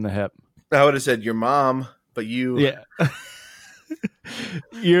shoot from the hip. I would have said your mom, but you. Yeah.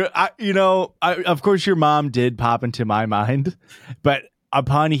 Of course your mom did pop into my mind, but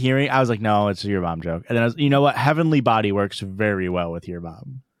upon hearing, I was like, no, it's your mom joke. And then you know what? Heavenly body works very well with your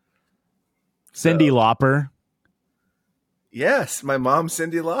mom. Cyndi Lauper. Yes, my mom,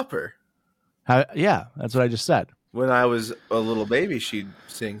 Cyndi Lauper. Yeah, that's what I just said. When I was a little baby, she'd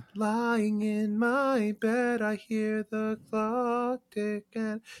sing, "Lying in my bed, I hear the clock tick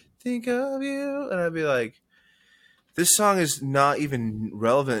and think of you." And I'd be like, this song is not even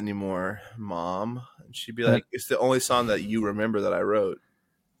relevant anymore, Mom. And she'd be like, it's the only song that you remember that I wrote.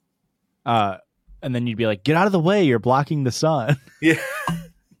 And then you'd be like, get out of the way, you're blocking the sun. Yeah.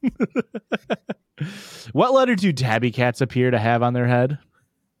 What letter do tabby cats appear to have on their head?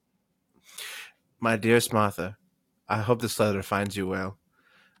 My dearest Martha, I hope this letter finds you well.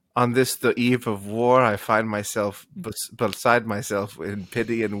 On this, the eve of war, I find myself beside myself in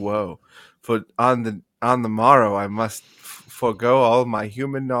pity and woe. For on the morrow, I must forego all my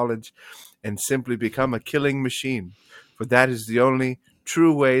human knowledge and simply become a killing machine. For that is the only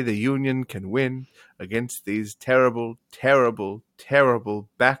true way the Union can win against these terrible, terrible, terrible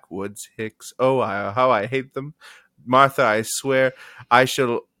backwoods hicks. Oh, how I hate them. Martha, I swear, I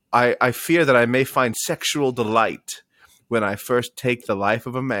fear that I may find sexual delight when I first take the life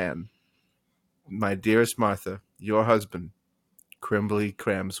of a man. My dearest Martha, your husband, Crimbley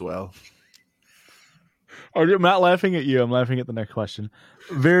Cramswell. I'm not laughing at you. I'm laughing at the next question.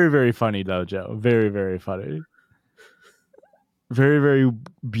 Very, very funny, though, Joe. Very, very funny. Very, very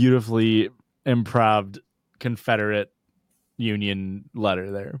beautifully improved Confederate Union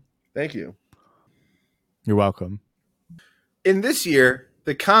letter there. Thank you. You're welcome. In this year,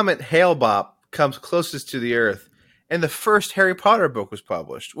 the comet Hale-Bopp comes closest to the Earth, and the first Harry Potter book was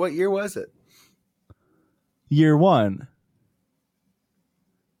published. What year was it? Year 1.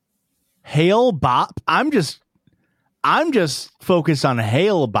 Hale-Bopp? I'm just focused on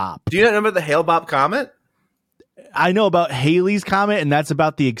Hale-Bopp. Do you not remember the Hale-Bopp comet? I know about Haley's comet, and that's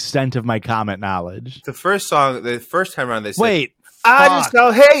about the extent of my comet knowledge. The first time around, they said, wait, I just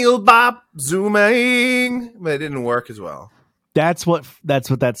saw Hale-Bopp zooming, but it didn't work as well. That's what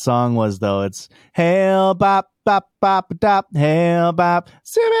that song was, though. It's Hail Bop Bop Bop Dop Hail Bop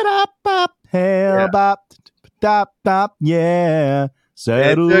Zip it up Bop Hail Bop Dop Dop Yeah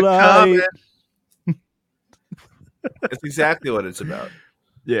Satellite. It's exactly what it's about.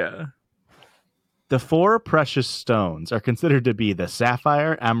 Yeah. The 4 precious stones are considered to be the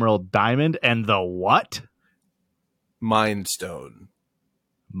sapphire, emerald, diamond, and the what? Mind Stone.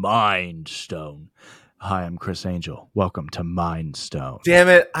 Mind Stone. Hi, I'm Chris Angel. Welcome to Mind Stone. Damn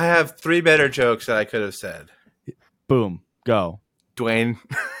it. I have 3 better jokes that I could have said. Boom. Go. Dwayne.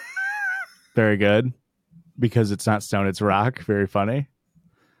 Very good. Because it's not stone, it's rock. Very funny.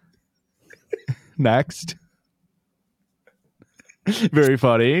 Next. Very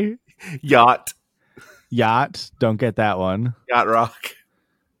funny. Yacht. Don't get that one. Yacht rock.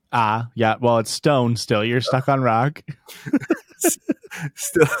 Yeah. Well, it's stone still. You're stuck on rock.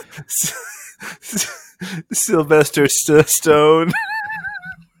 Sylvester Stone.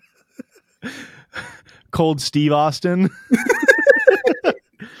 Cold Steve Austin.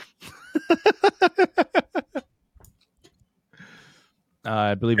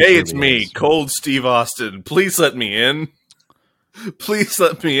 I believe. Hey, it's me, Cold Steve Austin. Please let me in. Please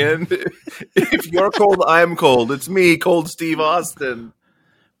let me in. If you're cold, I'm cold. It's me, Cold Steve Austin.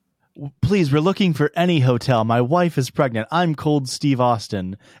 Please, we're looking for any hotel. My wife is pregnant. I'm Cold Steve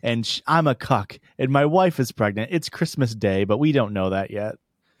Austin, and I'm a cuck, and my wife is pregnant. It's Christmas Day, but we don't know that yet.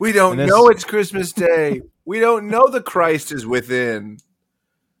 We don't know it's Christmas Day. We don't know the Christ is within.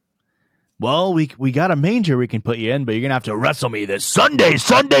 Well, we got a manger we can put you in, but you're going to have to wrestle me this Sunday.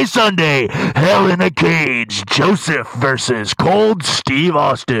 Hell in a Cage. Joseph versus Cold Steve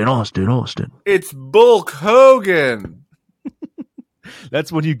Austin. Austin. It's Bulk Hogan.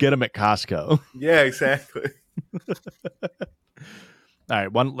 That's when you get him at Costco. Yeah, exactly. All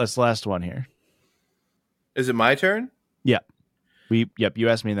right, last one here. Is it my turn? Yeah. Yep, you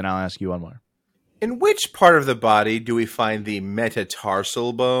asked me, then I'll ask you one more. In which part of the body do we find the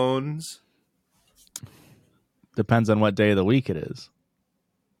metatarsal bones? Depends on what day of the week it is.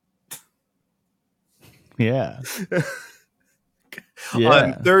 Yeah.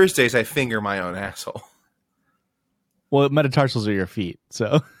 On Thursdays, I finger my own asshole. Well, metatarsals are your feet,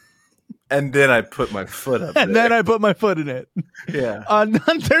 so. And then I put my foot up and then I put my foot in it. Yeah. On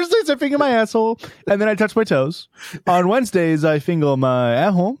Thursdays, I finger my asshole, and then I touch my toes. On Wednesdays, I finger my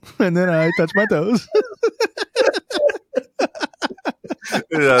asshole, and then I touch my toes.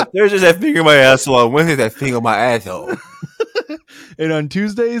 Thursdays, I finger my asshole. On Wednesdays, I finger my asshole. And on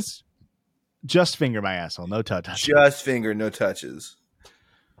Tuesdays, just finger my asshole. No touch. Just finger, no touches.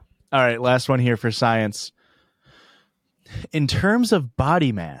 All right, last one here for science. In terms of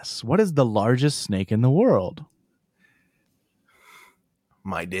body mass, what is the largest snake in the world?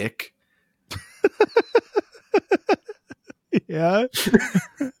 My dick. Yeah.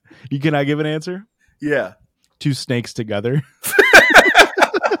 Can I give an answer? Yeah. 2 snakes together.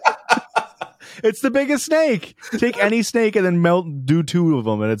 It's the biggest snake. Take any snake and then do 2 of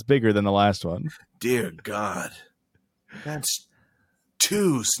them, and it's bigger than the last one. Dear God. That's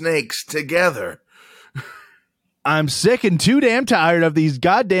 2 snakes together. I'm sick and too damn tired of these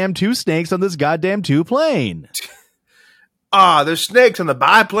goddamn 2 snakes on this goddamn 2 plane. There's snakes on the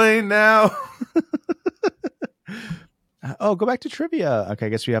biplane now. Oh, go back to trivia. Okay, I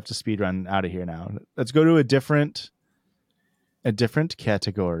guess we have to speed run out of here now. Let's go to a different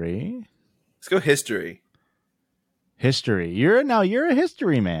category. Let's go history. History. You're a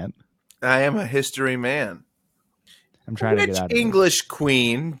history man. I am a history man. I'm trying to get out of English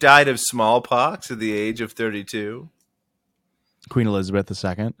queen died of smallpox at the age of 32? Queen Elizabeth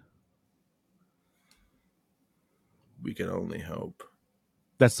II. We can only hope.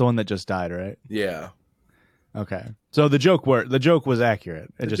 That's the one that just died, right? Yeah. Okay. So the joke was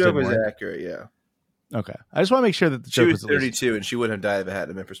accurate. The joke was accurate, yeah. Okay. I just want to make sure that the joke was 32 and she wouldn't have died if it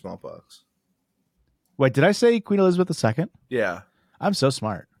hadn't been for smallpox. Wait, did I say Queen Elizabeth II? Yeah. I'm so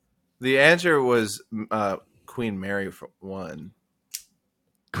smart. The answer was Queen Mary I.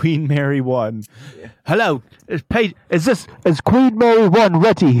 Queen Mary I. Yeah. Hello. Is Queen Mary I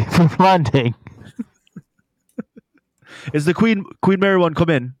ready for landing? Is the Queen Mary I come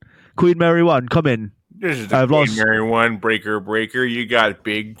in? Queen Mary I come in. This is the Queen Mary I breaker. You got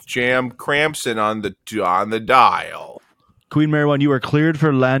Big Jam Crampson on the dial. Queen Mary I, you are cleared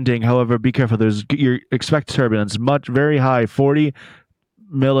for landing. However, be careful. You expect turbulence. Very high, 40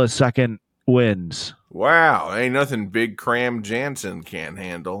 millisecond winds. Wow, ain't nothing Big Cram Jansen can't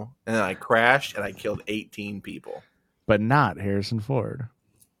handle. And then I crashed and I killed 18 people. But not Harrison Ford.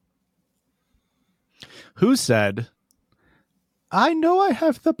 Who said, I know I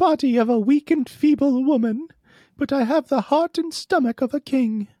have the body of a weak and feeble woman, but I have the heart and stomach of a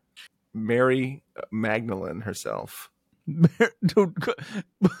king. Mary Magdalene herself.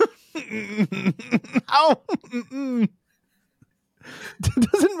 How?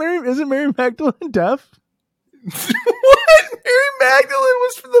 Isn't Mary Magdalene deaf? What? Mary Magdalene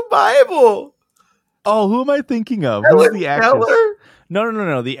was from the Bible. Oh, who am I thinking of? Helen Who's the actress? Keller?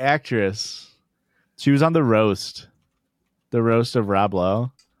 No. The actress. She was on the roast. The roast of Rob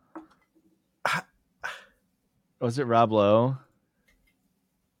Lowe. Was it Rob Lowe?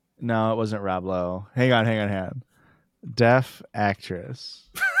 No, it wasn't Rob Lowe. Hang on. Deaf actress.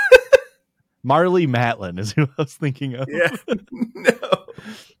 Marlee Matlin is who I was thinking of. Yeah. No.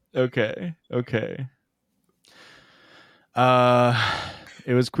 Okay.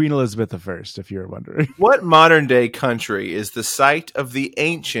 It was Queen Elizabeth I, if you're wondering. What modern day country is the site of the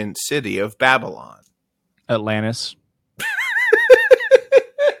ancient city of Babylon? Atlantis.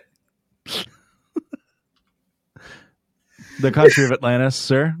 The country of Atlantis,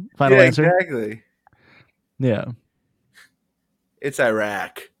 sir. Final answer. Exactly. Yeah. It's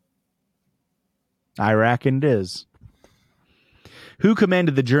Iraq. Iraq and is. Who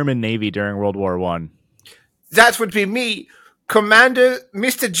commanded the German Navy during World War One? That would be me, Commander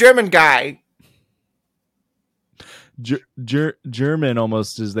Mr. German Guy. German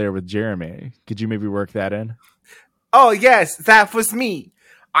almost is there with Jeremy. Could you maybe work that in? Oh, yes, that was me.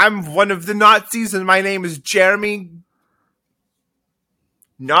 I'm one of the Nazis, and my name is Jeremy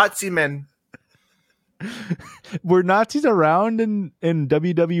Naziman. Were Nazis around in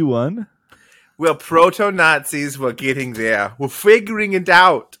WW1? Well, proto-Nazis were getting there. We're figuring it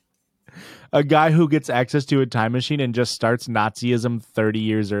out. A guy who gets access to a time machine and just starts Nazism 30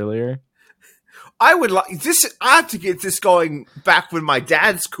 years earlier? I would like this. I have to get this going back when my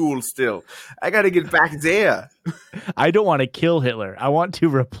dad's cool still. I got to get back there. I don't want to kill Hitler. I want to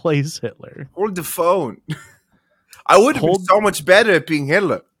replace Hitler. Hold the phone. I would have been so much better at being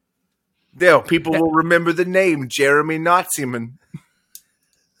Hitler. There, people will remember the name Jeremy Naziman.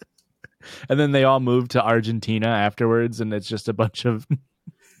 And then they all move to Argentina afterwards, and it's just a bunch of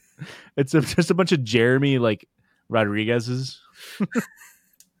just a bunch of Jeremy like Rodriguez's.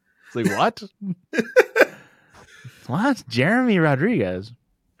 It's like what? What? Jeremy Rodriguez?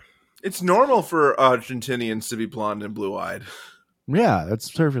 It's normal for Argentinians to be blonde and blue-eyed. Yeah,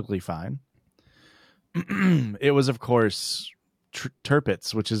 that's perfectly fine. It was, of course,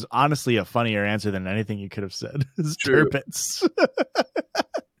 Tirpitz, which is honestly a funnier answer than anything you could have said. It's Tirpitz.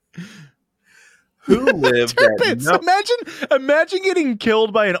 Who lived Tirpitz? Imagine getting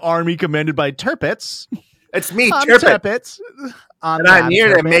killed by an army commanded by Tirpitz. It's me, Tirpitz. And I'm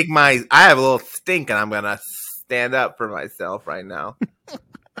here to make I have a little stink, and I'm going to stand up for myself right now.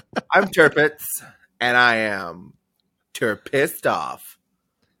 I'm Tirpitz, and I am pissed off.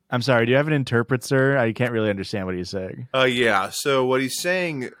 I'm sorry, do you have an interpreter? I can't really understand what he's saying. Yeah, so what he's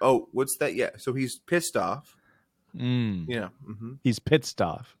saying, what's that? Yeah, so he's pissed off. Yeah. Mm-hmm. He's pissed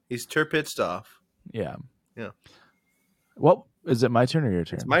off. He's pissed off. Yeah. Yeah. What, is it my turn or your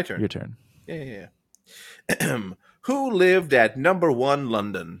turn? It's my turn. Your turn. Yeah. Who lived at number 1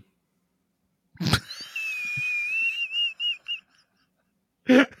 London?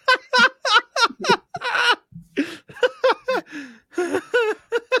 What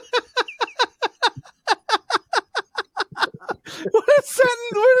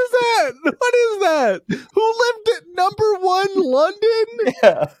is that? What is that? Who lived at number 1 London?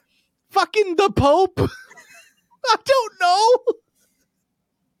 Yeah. Fucking the Pope? I don't know.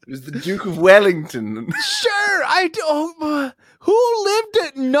 It was the Duke of Wellington. Sure, I don't. Who lived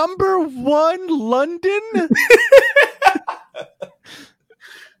at number 1 London?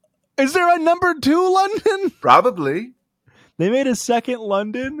 Is there a number 2 London? Probably. They made a second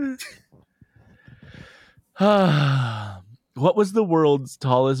London. What was the world's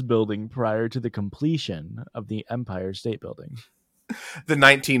tallest building prior to the completion of the Empire State Building? The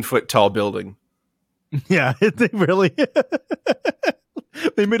 19-foot tall building. Yeah, they really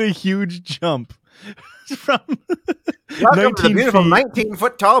they made a huge jump from Welcome to the beautiful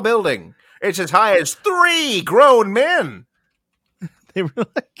 19-foot tall building. It's as high as 3 grown men. They were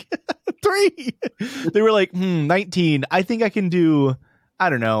like 3. They were like 19. I think I can do, I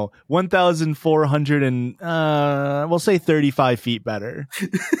don't know, 1,400 and we'll say 35 feet better.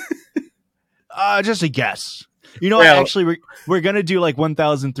 Just a guess. You know, well, actually, we're gonna do like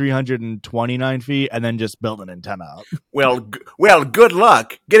 1,329 feet, and then just build an antenna up. Well, good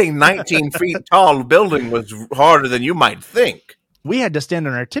luck. Getting 19 feet tall building was harder than you might think. We had to stand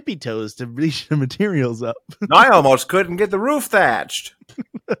on our tippy toes to reach the materials up. I almost couldn't get the roof thatched.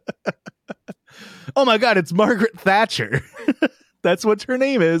 Oh my God, it's Margaret Thatcher. That's what her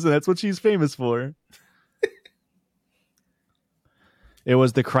name is, and that's what she's famous for. It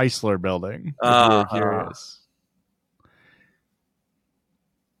was the Chrysler Building. If you were curious.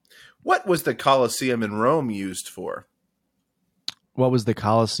 What was the Colosseum in Rome used for? What was the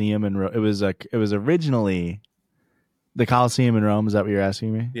Colosseum in Rome? It was originally the Colosseum in Rome. Is that what you're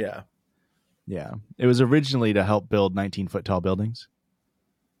asking me? Yeah. Yeah. It was originally to help build 19-foot tall buildings.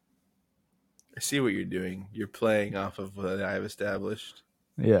 I see what you're doing. You're playing off of what I've established.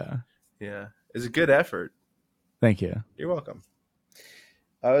 Yeah. Yeah. It's a good effort. Thank you. You're welcome.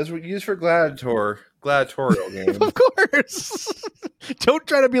 It was used for gladiatorial games. Of course. Don't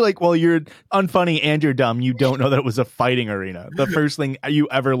try to be like, well, you're unfunny and you're dumb. You don't know that it was a fighting arena. The first thing you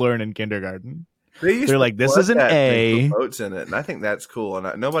ever learn in kindergarten. They're like, this is an A. Boats in it, and I think that's cool.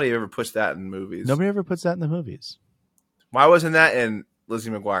 And nobody ever puts that in movies. Nobody ever puts that in the movies. Why wasn't that in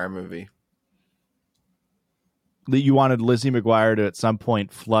Lizzie McGuire movie? You wanted Lizzie McGuire to at some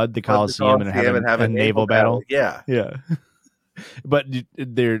point flood the Coliseum and have a naval battle? Yeah. Yeah. But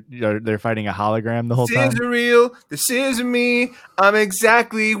they're fighting a hologram the whole time. This is real. This is me. I'm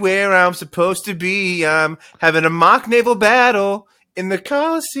exactly where I'm supposed to be. I'm having a mock naval battle in the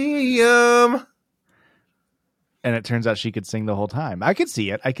Coliseum. And it turns out she could sing the whole time. I could see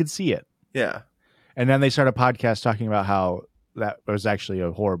it. Yeah. And then they start a podcast talking about how that was actually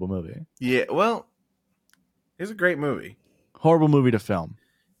a horrible movie. Yeah. Well, it's a great movie. Horrible movie to film.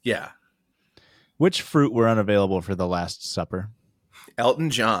 Yeah. Which fruit were unavailable for The Last Supper? Elton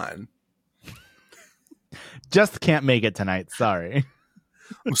John. Just can't make it tonight. Sorry.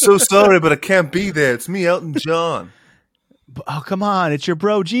 I'm so sorry, but I can't be there. It's me, Elton John. Oh, come on. It's your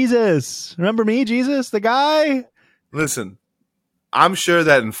bro, Jesus. Remember me, Jesus, the guy? Listen, I'm sure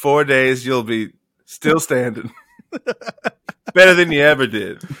that in 4 days you'll be still standing. Better than you ever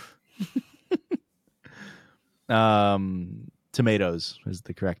did. Tomatoes is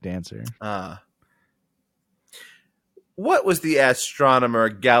the correct answer. What was the astronomer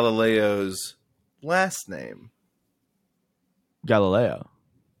Galileo's last name? Galileo.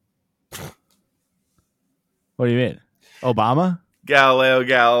 What do you mean? Obama?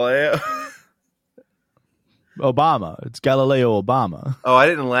 Galileo. Obama. It's Galileo Obama. Oh, I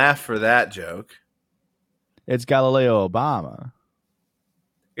didn't laugh for that joke. It's Galileo Obama.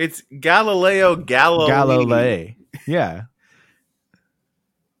 It's Galileo Galilei. Galilei. Yeah.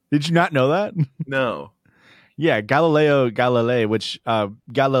 Did you not know that? No. Yeah, Galileo Galilei, which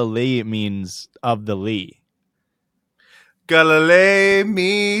Galilei means of the Lee. Galilei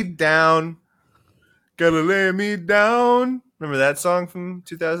me down. Galilei me down. Remember that song from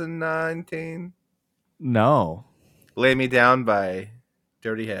 2019? No. Lay Me Down by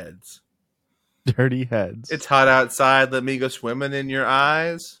Dirty Heads. Dirty Heads. It's hot outside. Let me go swimming in your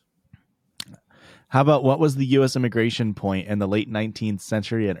eyes. How about what was the U.S. immigration point in the late 19th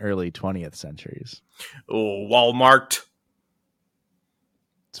century and early 20th centuries? Oh, Walmart.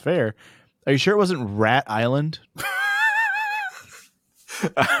 It's fair. Are you sure it wasn't Rat Island?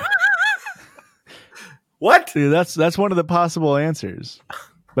 What? Dude, that's one of the possible answers.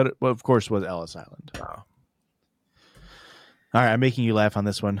 But it, well, of course, was Ellis Island. Oh. All right, I'm making you laugh on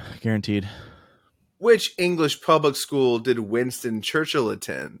this one. Guaranteed. Which English public school did Winston Churchill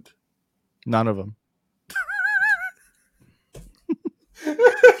attend? None of them.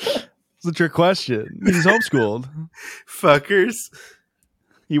 It's a trick question. He's homeschooled. Fuckers.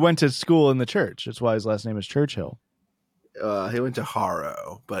 He went to school in the church. That's why his last name is Churchill. He went to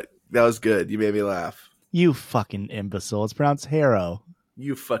Harrow, but that was good. You made me laugh. You fucking imbecile. It's pronounced Harrow.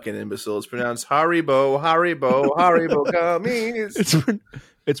 You fucking imbecile. It's pronounced Haribo, Haribo, Haribo gummies.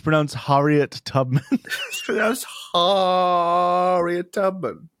 It's pronounced Harriet Tubman. It's pronounced Harriet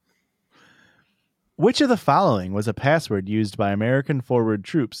Tubman. Which of the following was a password used by American forward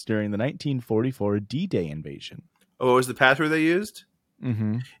troops during the 1944 D-Day invasion? Oh, what was the password they used?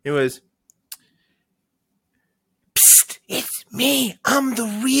 Mm-hmm. It was, "Psst, it's me. I'm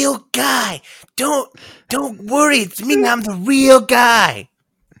the real guy. Don't worry. It's me. I'm the real guy."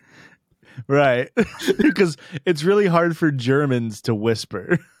 Right. Because it's really hard for Germans to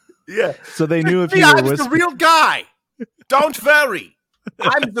whisper. Yeah. So they knew if Me, you were I'm the whispering. real guy. Don't worry.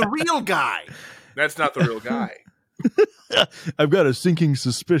 I'm the real guy. That's not the real guy. I've got a sinking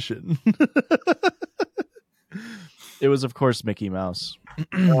suspicion. It was, of course, Mickey Mouse.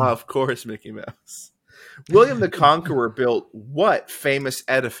 Of course, Mickey Mouse. William the Conqueror built what famous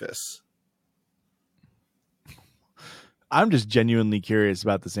edifice? I'm just genuinely curious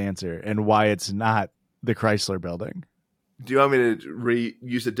about this answer and why it's not the Chrysler Building. Do you want me to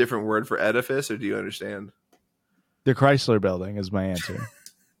use a different word for edifice, or do you understand? The Chrysler Building is my answer.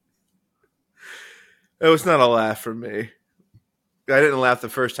 It was not a laugh from me. I didn't laugh the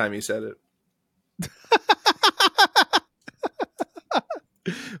first time you said it.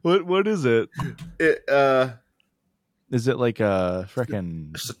 What is it? Is it like a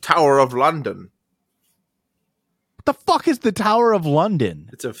freaking... It's the Tower of London. What the fuck is the Tower of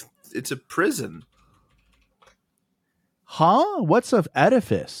London? It's a prison. Huh? What's an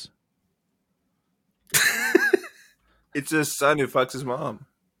edifice? It's his son who fucks his mom.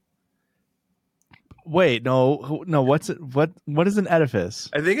 Wait, no. What's it? What is an edifice?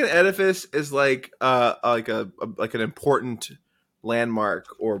 I think an edifice is like an important landmark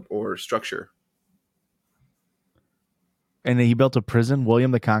or structure. And he built a prison.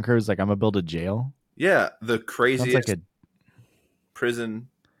 William the Conqueror is like, I'm gonna build a jail. Yeah, the craziest Sounds like prison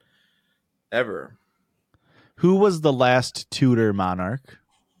ever. Who was the last Tudor monarch?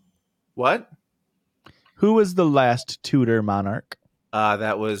 What? Who was the last Tudor monarch?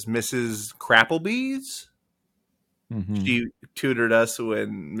 That was Mrs. Crapplebees. Mm-hmm. She tutored us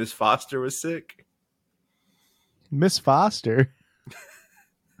when Miss Foster was sick. Miss Foster.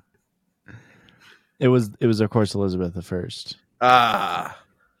 It was of course Elizabeth I. Ah.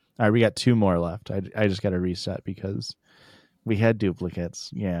 All right, we got 2 more left. I just got to reset because we had duplicates.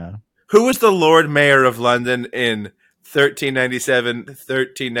 Yeah. Who was the Lord Mayor of London in 1397,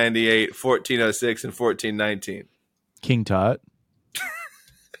 1398, 1406, and 1419? King Tut.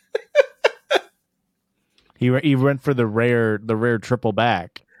 He went for the rare triple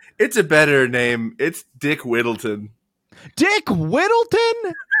back. It's a better name. It's Dick Whittleton. Dick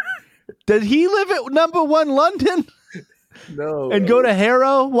Whittleton? Did he live at number 1 London? No. And go to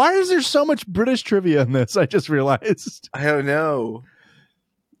Harrow? Why is there so much British trivia in this? I just realized. I don't know.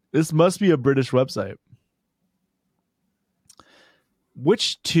 This must be a British website.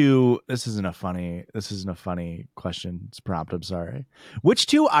 Which 2? This isn't a funny question. It's prompt. I'm sorry. Which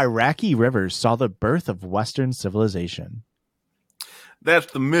 2 Iraqi rivers saw the birth of Western civilization?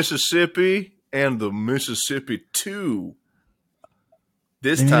 That's the Mississippi and the Mississippi 2.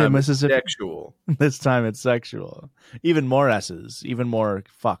 This time it's sexual. This time it's sexual. Even more S's. Even more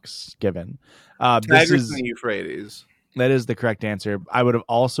fucks given. Tigris and the Euphrates. That is the correct answer. I would have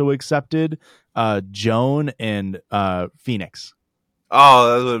also accepted Joan and Phoenix.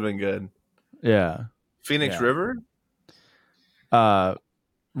 Oh, that would have been good. Yeah. Phoenix River?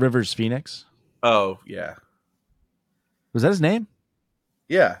 Rivers Phoenix. Oh, yeah. Was that his name?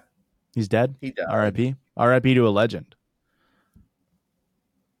 Yeah. He's dead? He died. R.I.P.? R.I.P. to a legend.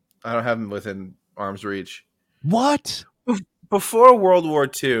 I don't have him within arm's reach. What? Before World War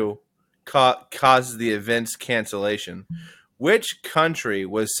II caused the event's cancellation, which country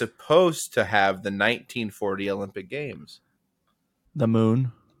was supposed to have the 1940 Olympic Games? The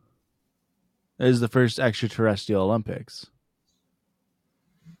moon. It is the first extraterrestrial Olympics.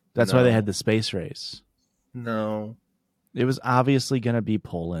 That's why they had the space race. No. It was obviously going to be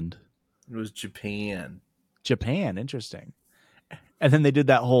Poland. It was Japan. Japan, interesting. And then they did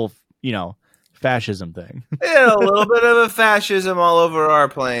that whole, fascism thing. Yeah, a little bit of a fascism all over our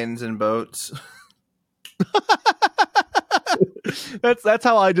planes and boats. That's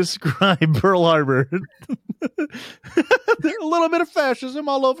how I describe Pearl Harbor. There's a little bit of fascism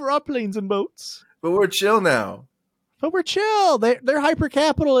all over our planes and boats. But we're chill now. But we're chill. They're hyper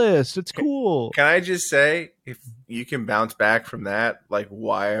capitalist. It's cool. Can I just say, if you can bounce back from that, like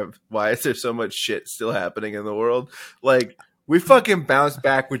why is there so much shit still happening in the world? Like we fucking bounced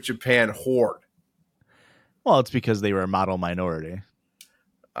back with Japan hard. Well, it's because they were a model minority.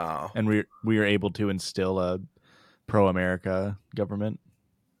 Oh. And we were able to instill a pro-America government.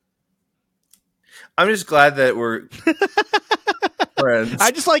 I'm just glad that we're friends.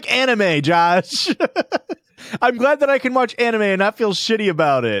 I just like anime, Josh. I'm glad that I can watch anime and not feel shitty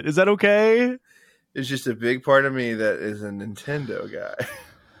about it. Is that okay? There's just a big part of me that is a Nintendo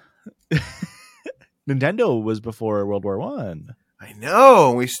guy. Nintendo was before World War One. I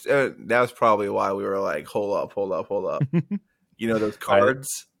know. That was probably why we were like, hold up. You know those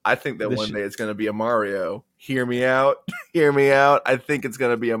cards? I think that one day it's going to be a Mario. Hear me out. Hear me out. I think it's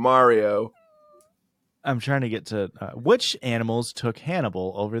going to be a Mario. I'm trying to get to which animals took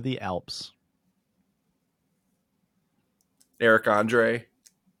Hannibal over the Alps? Eric Andre.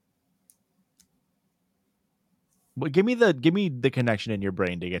 Well, give me the connection in your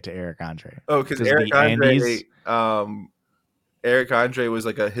brain to get to Eric Andre. Oh, because Eric Andre, Eric Andre was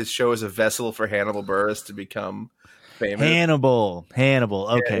like his show was a vessel for Hannibal Buress to become famous. Hannibal.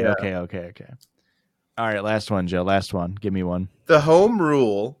 Okay, Yeah. Okay. All right, last one, Joe. Last one. Give me one. The home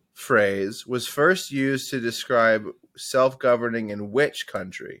rule phrase was first used to describe self-governing in which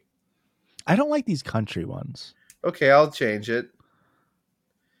country? I don't like these country ones. Okay, I'll change it.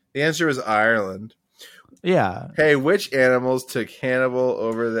 The answer was Ireland. Yeah. Hey, which animals took Hannibal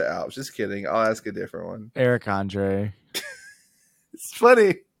over the Alps? Just kidding. I'll ask a different one. Eric Andre. It's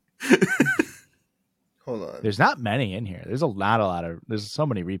funny. Hold on. There's not many in here. There's there's so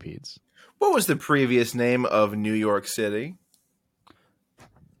many repeats. What was the previous name of New York City?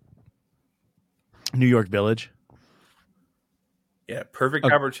 New York Village. Yeah, perfect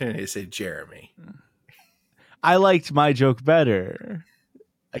opportunity to say Jeremy. I liked my joke better.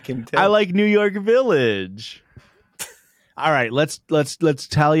 I can tell. I like New York Village. All right, let's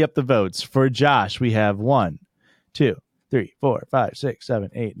tally up the votes. For Josh, we have 1, 2, 3, 4, 5, 6,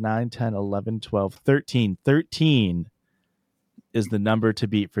 7, 8, 9, 10, 11, 12, 13. 13 is the number to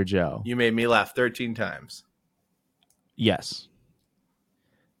beat for Joe. You made me laugh 13 times. Yes.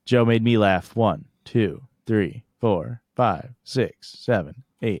 Joe made me laugh 1, 2, 3, 4, 5, 6, 7,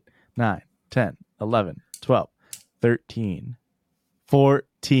 8, 9, 10, 11, 12, 13,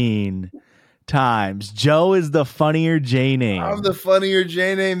 14 times. Joe is the funnier J name. I'm the funnier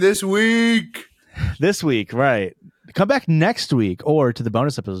J name this week. This week, right. come back next week or to the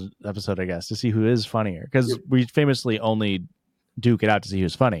bonus episode, I guess, to see who is funnier. Because we famously only duke it out to see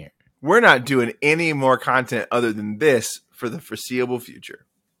who's funnier. We're not doing any more content other than this for the foreseeable future.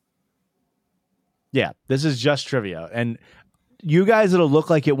 Yeah, this is just trivia. And you guys, it'll look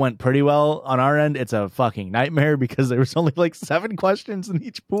like it went pretty well. On our end, it's a fucking nightmare because there was only like 7 questions in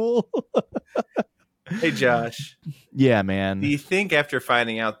each pool. Hey, Josh. Yeah, man. Do you think after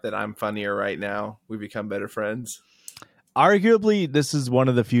finding out that I'm funnier right now, we become better friends? Arguably, this is one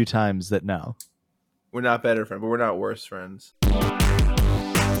of the few times that no. We're not better friends, but we're not worse friends.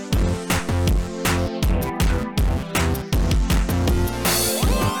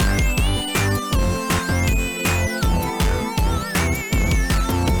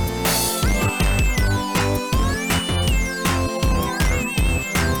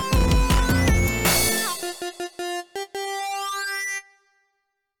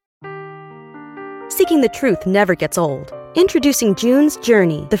 Seeking the truth never gets old. Introducing June's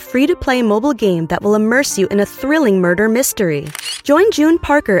Journey, the free-to-play mobile game that will immerse you in a thrilling murder mystery. Join June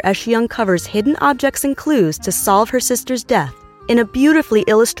Parker as she uncovers hidden objects and clues to solve her sister's death in a beautifully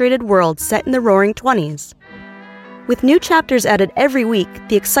illustrated world set in the Roaring '20s. With new chapters added every week,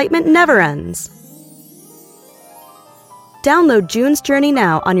 the excitement never ends. Download June's Journey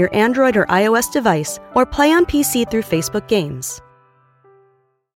now on your Android or iOS device, or play on PC through Facebook Games.